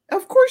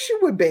 Of course you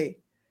would be.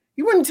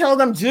 You wouldn't tell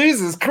them,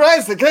 Jesus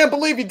Christ, I can't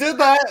believe you did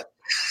that.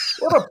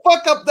 What a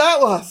fuck up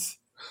that was.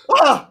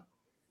 Ah,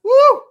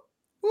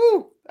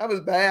 woo, that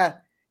was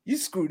bad. You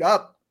screwed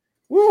up.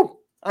 Woo,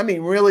 I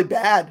mean, really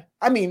bad.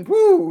 I mean,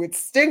 woo, it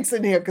stinks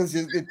in here because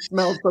it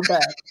smells so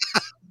bad.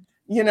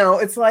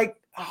 It's like,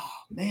 oh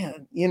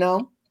man,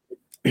 So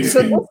this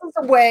is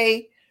a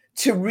way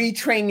to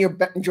retrain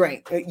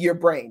your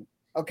brain.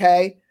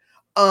 Okay.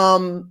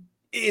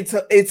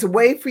 It's a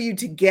way for you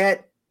to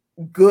get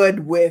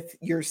good with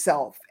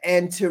yourself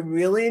and to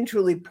really and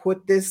truly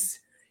put this,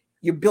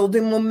 you're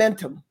building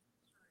momentum.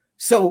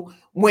 So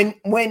when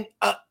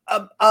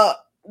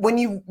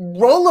you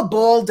roll a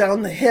ball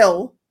down the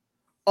hill,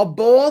 a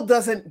ball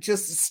doesn't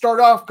just start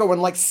off going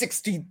like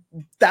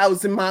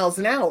 60,000 miles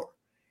an hour.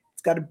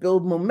 It's got to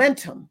build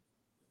momentum.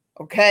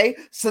 Okay.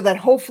 So that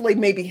hopefully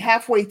maybe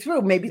halfway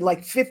through, maybe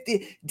like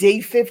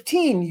day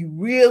 15, you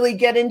really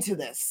get into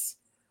this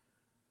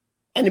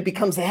and it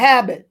becomes a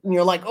habit. And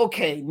you're like,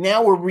 okay,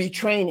 now we're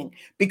retraining,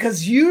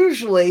 because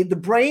usually the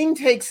brain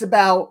takes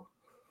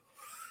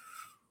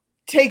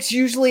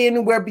usually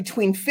anywhere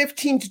between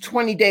 15 to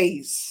 20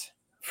 days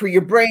for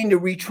your brain to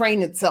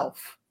retrain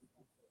itself.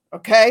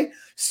 Okay.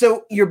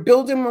 So you're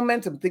building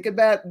momentum. Think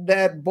about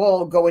that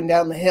ball going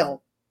down the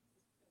hill.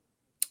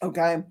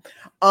 Okay.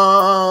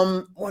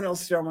 What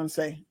else do I want to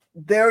say?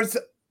 There's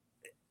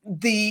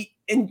the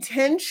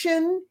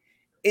intention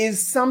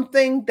is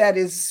something that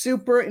is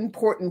super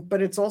important,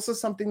 but it's also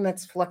something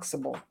that's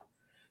flexible.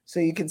 So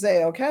you can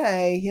say,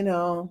 okay,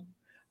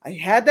 I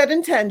had that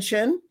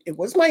intention. It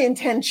was my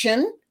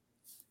intention.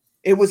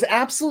 It was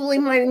absolutely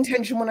my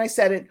intention when I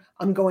said it.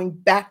 I'm going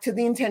back to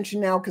the intention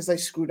now because I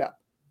screwed up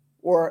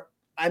or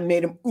I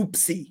made an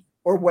oopsie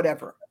or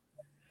whatever.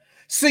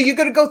 So you're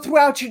going to go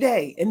throughout your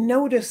day and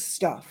notice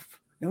stuff.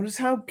 Notice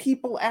how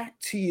people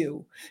act to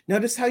you.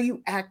 Notice how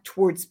you act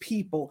towards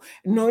people.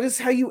 Notice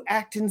how you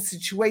act in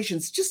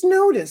situations. Just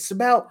notice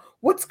about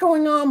what's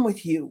going on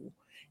with you.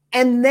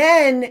 And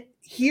then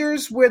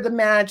here's where the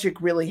magic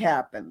really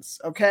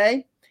happens,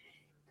 okay?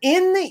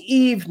 In the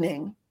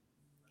evening,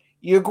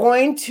 you're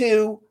going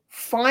to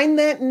find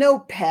that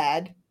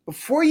notepad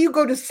before you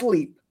go to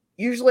sleep.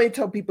 Usually I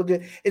tell people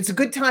it's a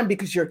good time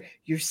because you're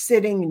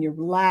sitting and you're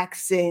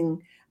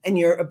relaxing and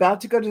you're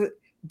about to go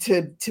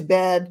to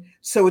bed.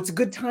 So it's a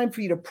good time for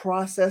you to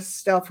process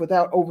stuff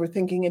without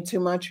overthinking it too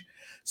much.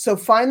 So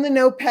find the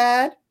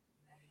notepad,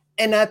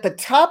 and at the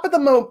top of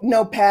the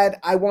notepad,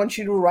 I want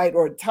you to write,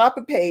 or top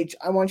of page,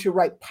 I want you to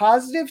write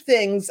positive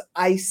things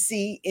I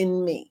see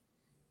in me.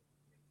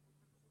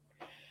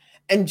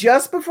 And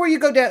just before you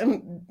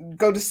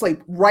go to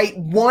sleep, write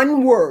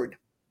one word,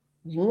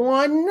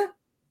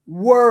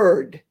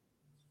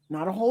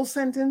 not a whole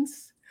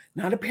sentence,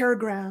 not a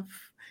paragraph,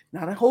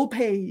 not a whole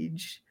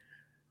page.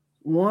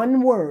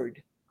 One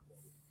word,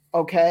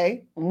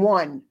 okay?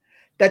 One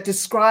that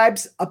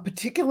describes a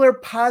particular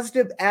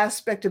positive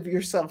aspect of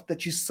yourself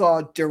that you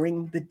saw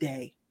during the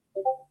day.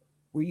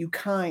 Were you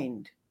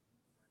kind?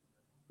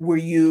 Were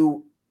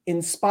you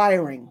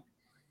inspiring?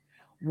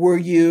 Were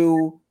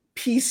you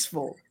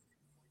peaceful?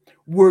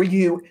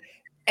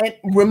 And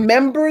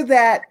remember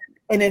that,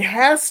 and it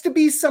has to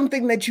be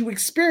something that you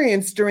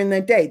experienced during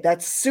that day.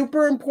 That's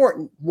super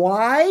important.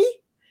 Why?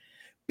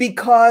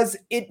 Because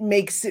it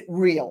makes it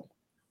real.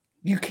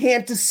 You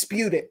can't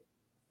dispute it.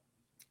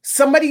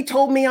 Somebody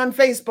told me on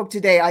Facebook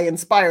today I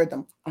inspired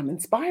them. I'm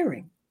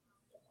inspiring.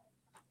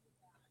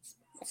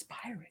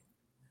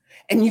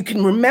 And you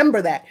can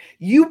remember that.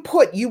 You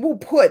will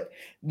put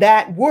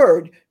that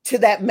word to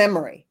that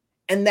memory,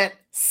 and that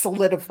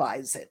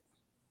solidifies it.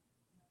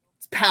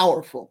 It's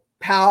powerful.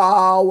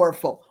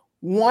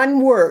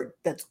 One word.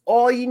 That's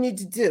all you need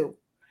to do.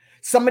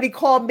 Somebody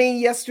called me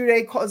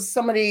yesterday because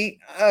somebody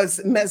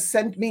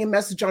sent me a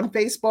message on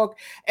Facebook,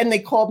 and they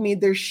called me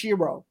their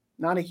Shiro.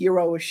 Not a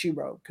hero, a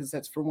Shiro, because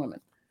that's for women.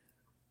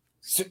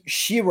 So,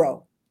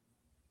 Shiro.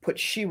 Put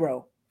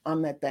Shiro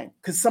on that thing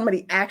because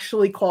somebody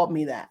actually called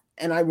me that,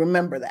 and I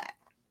remember that.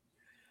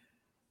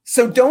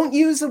 So don't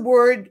use a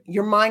word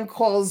your mind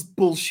calls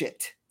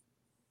bullshit.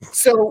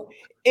 So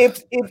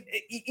if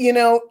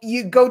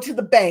you go to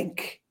the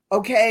bank,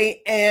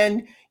 okay,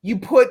 and you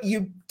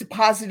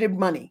deposited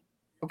money,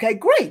 okay,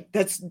 great,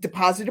 that's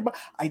deposited.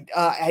 I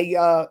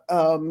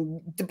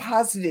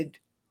deposited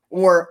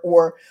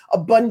or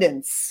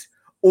abundance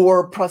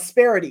or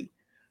prosperity.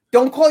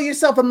 Don't call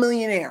yourself a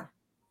millionaire.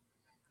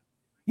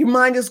 Your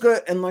mind is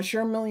good unless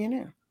you're a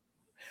millionaire.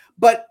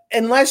 But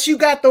unless you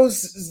got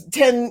those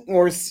 10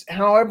 or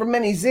however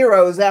many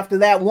zeros after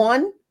that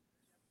one,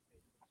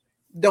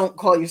 don't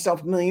call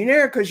yourself a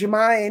millionaire because your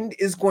mind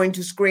is going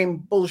to scream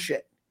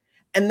bullshit.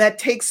 And that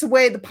takes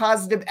away the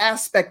positive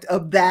aspect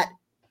of that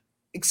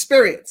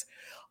experience.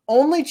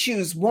 Only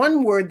choose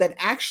one word that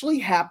actually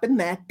happened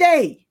that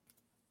day.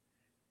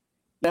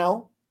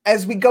 Now,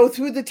 as we go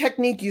through the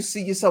technique, you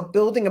see yourself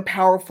building a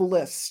powerful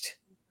list.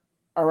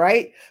 All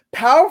right.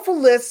 Powerful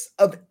lists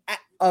of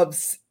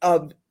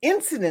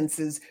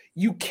incidences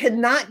you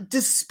cannot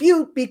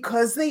dispute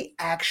because they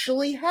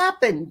actually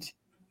happened.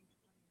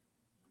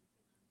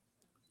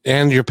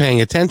 And you're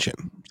paying attention.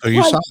 So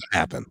you saw it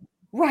happen.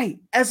 Right.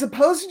 As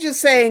opposed to just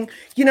saying,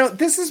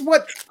 this is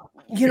what,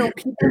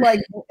 people like,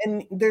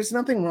 and there's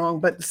nothing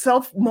wrong, but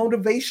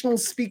self-motivational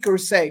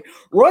speakers say,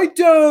 write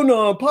down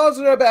a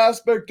positive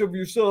aspect of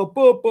yourself.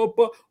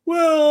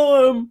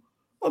 Well,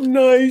 I'm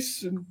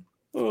nice and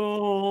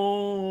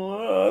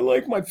I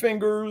like my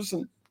fingers,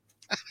 and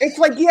it's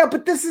like, yeah,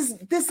 but this is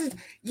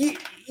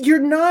you're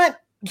not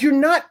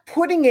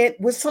putting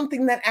it with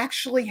something that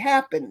actually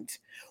happened.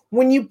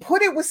 When you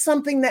put it with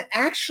something that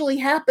actually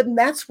happened,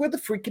 that's where the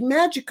freaking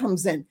magic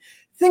comes in.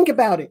 Think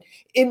about it.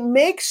 It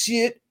makes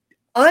it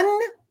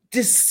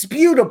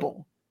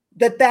undisputable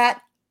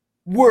that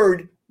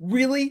word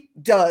really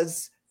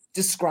does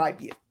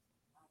describe you.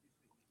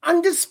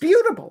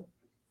 Undisputable.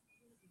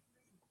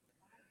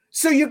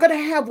 So you're going to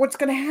have, what's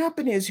going to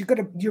happen is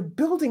you're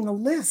building a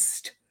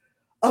list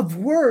of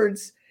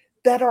words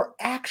that are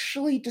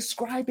actually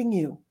describing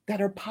you,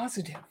 that are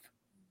positive.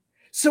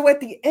 So at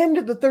the end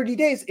of the 30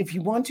 days, if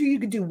you want to, you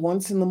could do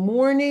once in the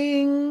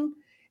morning.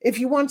 If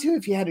you want to,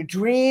 if you had a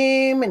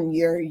dream and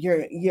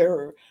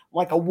you're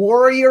like a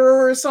warrior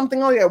or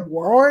something, oh yeah,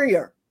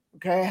 warrior.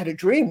 Okay, I had a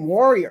dream,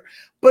 warrior.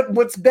 But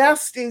what's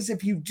best is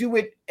if you do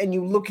it and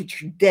you look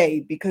at your day,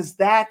 because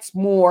that's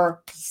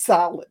more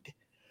solid.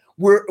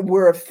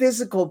 We're a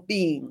physical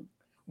being.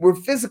 We're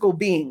physical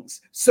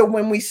beings. So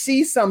when we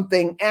see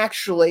something,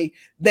 actually,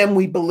 then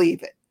we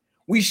believe it.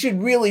 We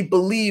should really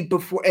believe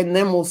before, and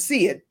then we'll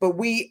see it. But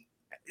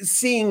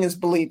seeing is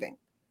believing.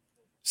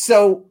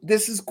 So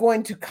this is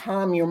going to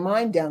calm your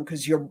mind down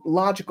because your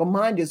logical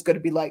mind is going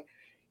to be like,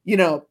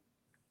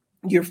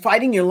 you're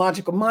fighting your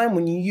logical mind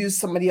when you use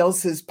somebody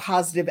else's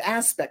positive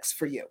aspects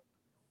for you.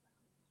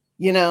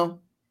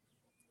 And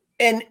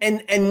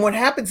what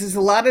happens is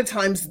a lot of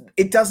times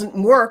it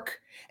doesn't work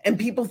and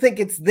people think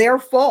it's their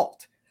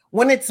fault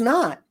when it's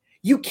not.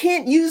 You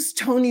can't use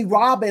Tony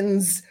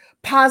Robbins'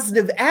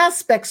 positive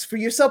aspects for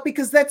yourself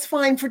because that's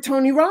fine for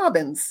Tony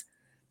Robbins.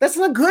 That's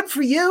not good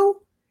for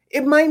you.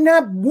 It might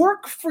not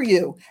work for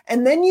you.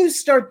 And then you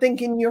start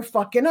thinking you're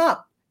fucking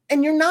up.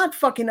 And you're not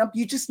fucking up.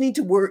 You just need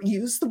to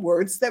use the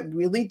words that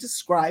really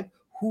describe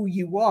who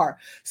you are.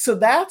 So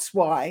that's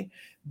why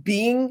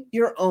being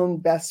your own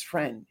best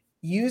friend,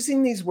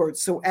 using these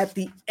words. So at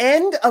the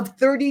end of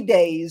 30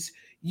 days,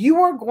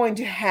 you are going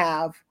to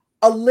have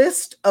a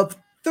list of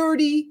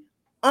 30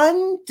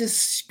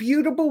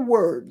 undisputable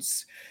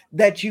words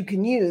that you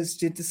can use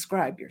to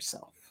describe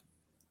yourself.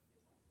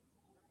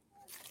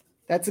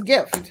 That's a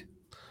gift.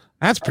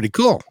 That's pretty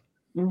cool.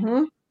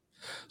 Mm-hmm.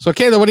 So,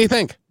 Kayla, what do you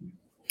think?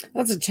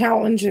 That's a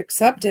challenge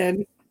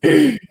accepted.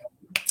 I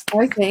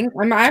think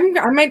I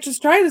might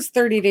just try this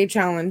 30-day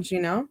challenge.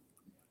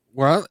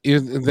 Well,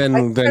 then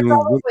I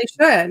probably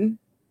should.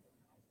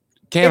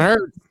 Can't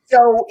hurt.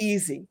 So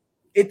easy.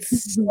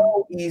 It's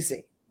so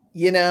easy.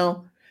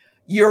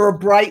 You're a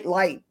bright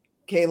light,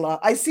 Kayla.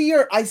 I see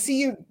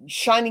you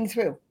shining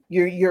through.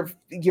 Your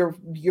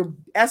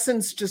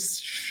essence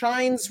just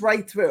shines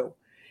right through.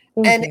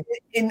 And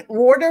in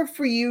order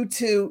for you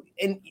to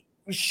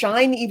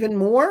shine even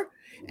more,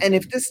 and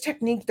if this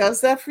technique does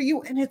that for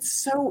you, and it's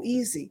so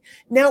easy.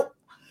 Now,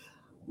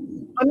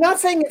 I'm not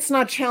saying it's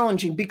not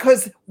challenging,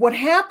 because what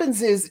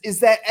happens is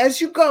that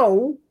as you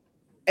go,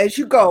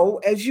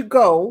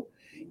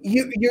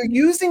 you're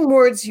using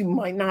words you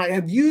might not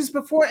have used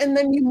before, and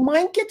then you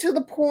might get to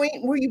the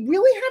point where you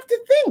really have to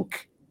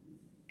think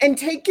and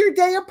take your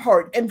day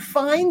apart and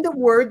find the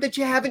word that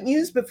you haven't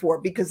used before,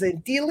 because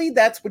ideally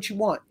that's what you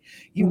want.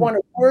 You want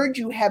a word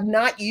you have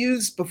not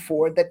used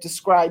before that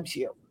describes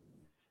you.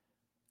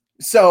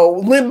 So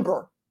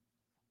limber,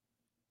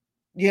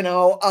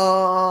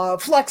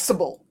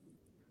 flexible,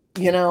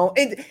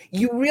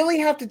 You really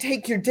have to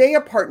take your day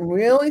apart and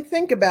really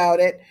think about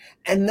it,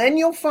 and then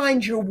you'll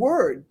find your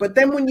word. But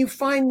then when you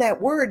find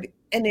that word,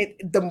 and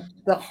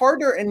the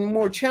harder and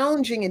more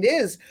challenging it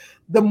is,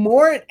 the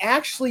more it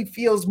actually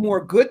feels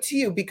more good to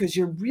you, because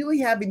you're really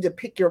having to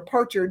pick your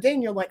apart your day,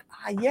 and you're like,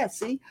 yeah,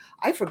 see,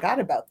 I forgot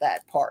about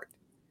that part.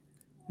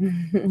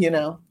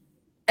 And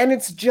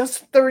it's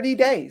just 30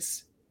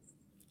 days,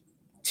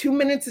 2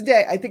 minutes a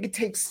day. I think it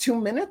takes 2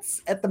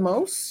 minutes at the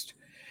most.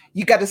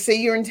 You got to say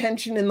your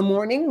intention in the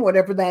morning,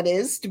 whatever that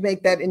is, to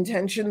make that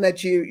intention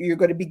that you're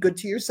going to be good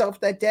to yourself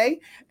that day.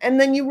 And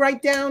then you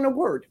write down a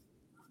word.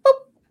 Boop,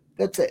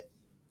 that's it.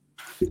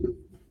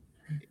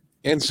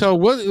 And so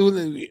what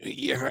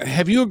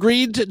have you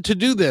agreed to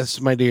do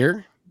this, my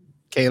dear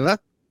Kayla?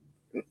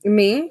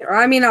 Me?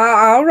 I mean,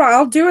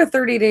 I'll do a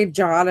 30-day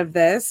jot of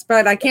this,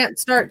 but I can't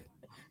start.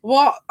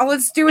 Well,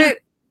 let's do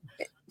it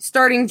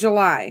starting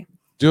July.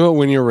 Do it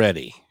when you're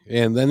ready.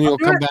 And then you'll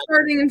come back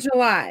starting in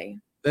July.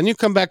 Then you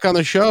come back on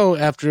the show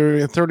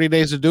after 30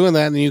 days of doing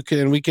that,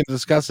 and we can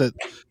discuss it.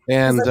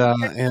 And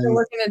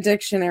look in a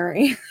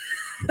dictionary.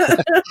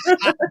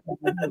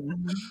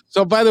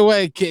 So, by the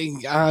way,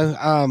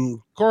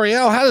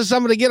 Coriel, how does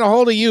somebody get a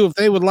hold of you if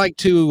they would like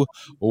to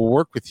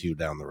work with you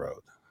down the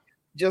road?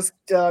 Just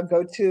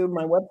go to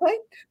my website,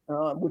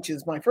 which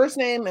is my first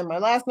name and my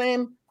last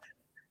name,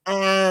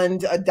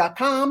 and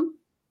 .com.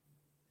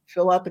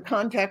 Fill out the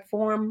contact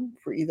form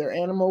for either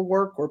animal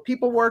work or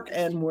people work,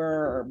 and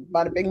we're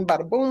bada bing,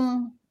 bada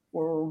boom.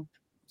 We'll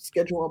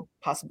schedule a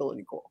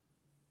possibility call.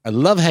 I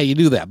love how you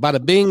do that.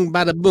 Bada bing,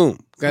 bada boom.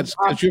 That's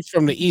because you're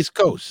from the East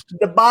Coast.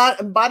 The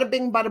bada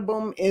bing, bada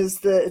boom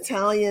is the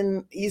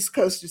Italian, East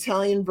Coast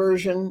Italian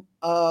version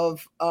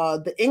of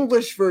the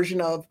English version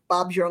of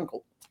Bob's Your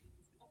Uncle.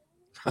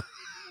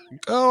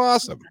 Oh,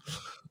 awesome.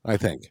 I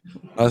think.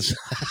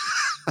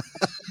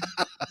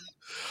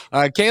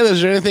 Kayla,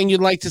 is there anything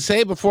you'd like to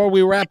say before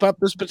we wrap up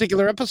this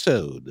particular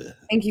episode?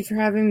 Thank you for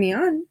having me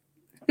on.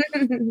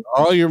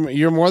 Oh,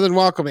 you're more than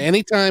welcome.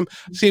 Anytime.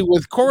 See,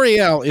 with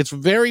Coriel, it's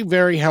very,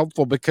 very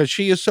helpful because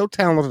she is so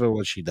talented at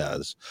what she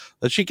does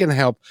that she can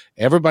help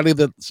everybody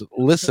that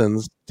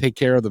listens take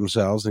care of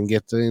themselves and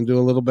get into a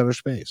little better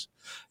space.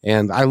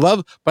 And I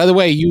love, by the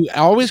way, you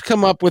always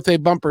come up with a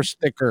bumper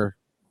sticker,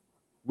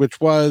 which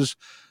was,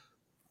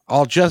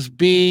 I'll just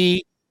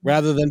be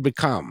rather than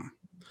become.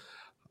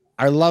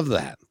 I love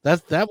that.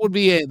 That would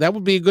be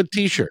a good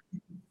t-shirt.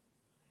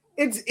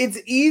 It's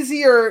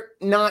easier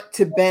not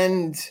to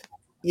bend,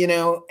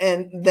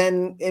 and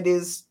than it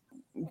is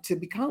to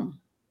become.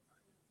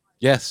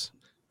 Yes.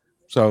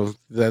 So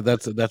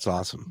that's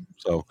awesome.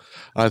 So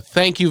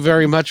thank you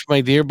very much, my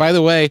dear. By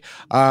the way,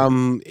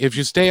 if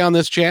you stay on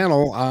this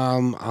channel,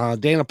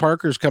 Dana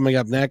Parker's coming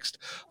up next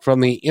from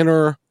the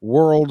Inner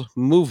World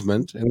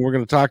Movement, and we're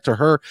going to talk to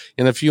her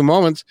in a few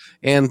moments.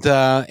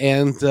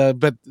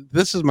 But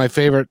this is my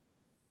favorite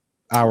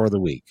hour of the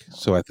week,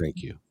 so I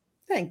thank you.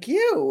 Thank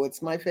you.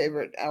 It's my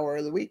favorite hour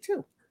of the week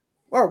too,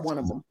 or one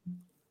of them.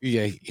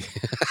 Yeah.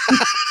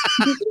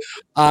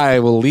 I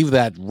will leave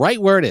that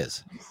right where it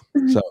is.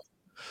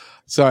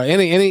 So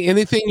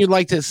anything you'd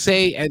like to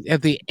say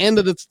at the end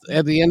of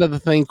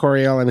the thing,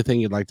 Coriel? Anything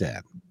you'd like to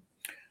add?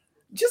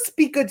 Just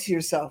be good to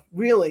yourself.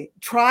 Really,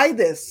 try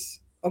this.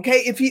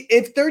 Okay,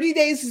 if 30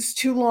 days is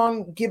too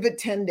long, give it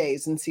 10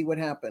 days and see what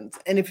happens.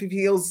 And if it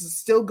feels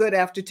still good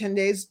after 10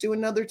 days, do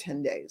another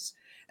 10 days.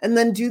 And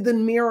then do the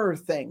mirror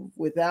thing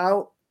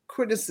without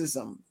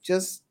criticism,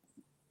 just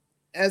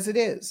as it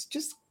is.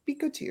 Just be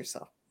good to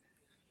yourself.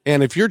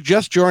 And if you're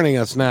just joining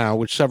us now,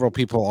 which several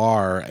people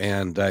are,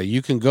 and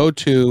you can go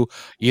to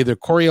either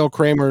Coriel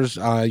Kramer's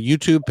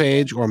YouTube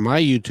page or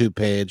my YouTube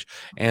page,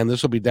 and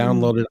this will be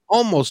downloaded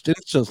almost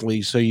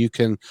instantly, so you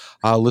can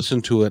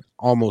listen to it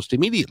almost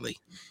immediately.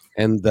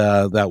 And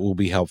that will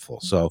be helpful.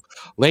 So,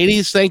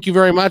 ladies, thank you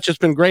very much. It's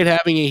been great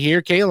having you here.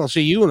 Kayla, I'll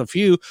see you in a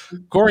few.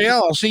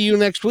 Coriel, I'll see you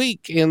next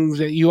week. And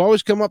you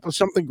always come up with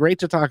something great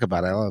to talk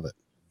about. I love it.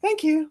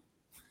 Thank you.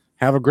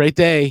 Have a great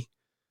day.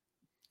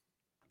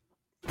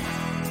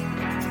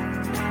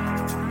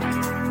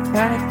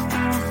 Bye.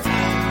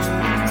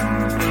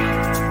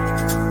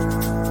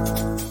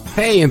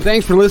 Hey, and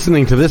thanks for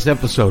listening to this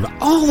episode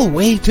all the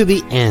way to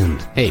the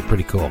end. Hey,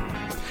 pretty cool.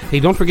 Hey,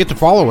 don't forget to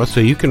follow us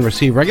so you can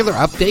receive regular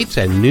updates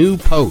and new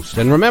posts.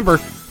 And remember,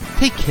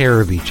 take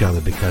care of each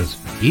other because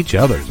each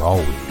other's all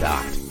we've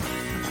got.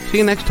 See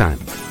you next time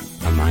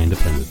on My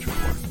Independence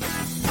Report.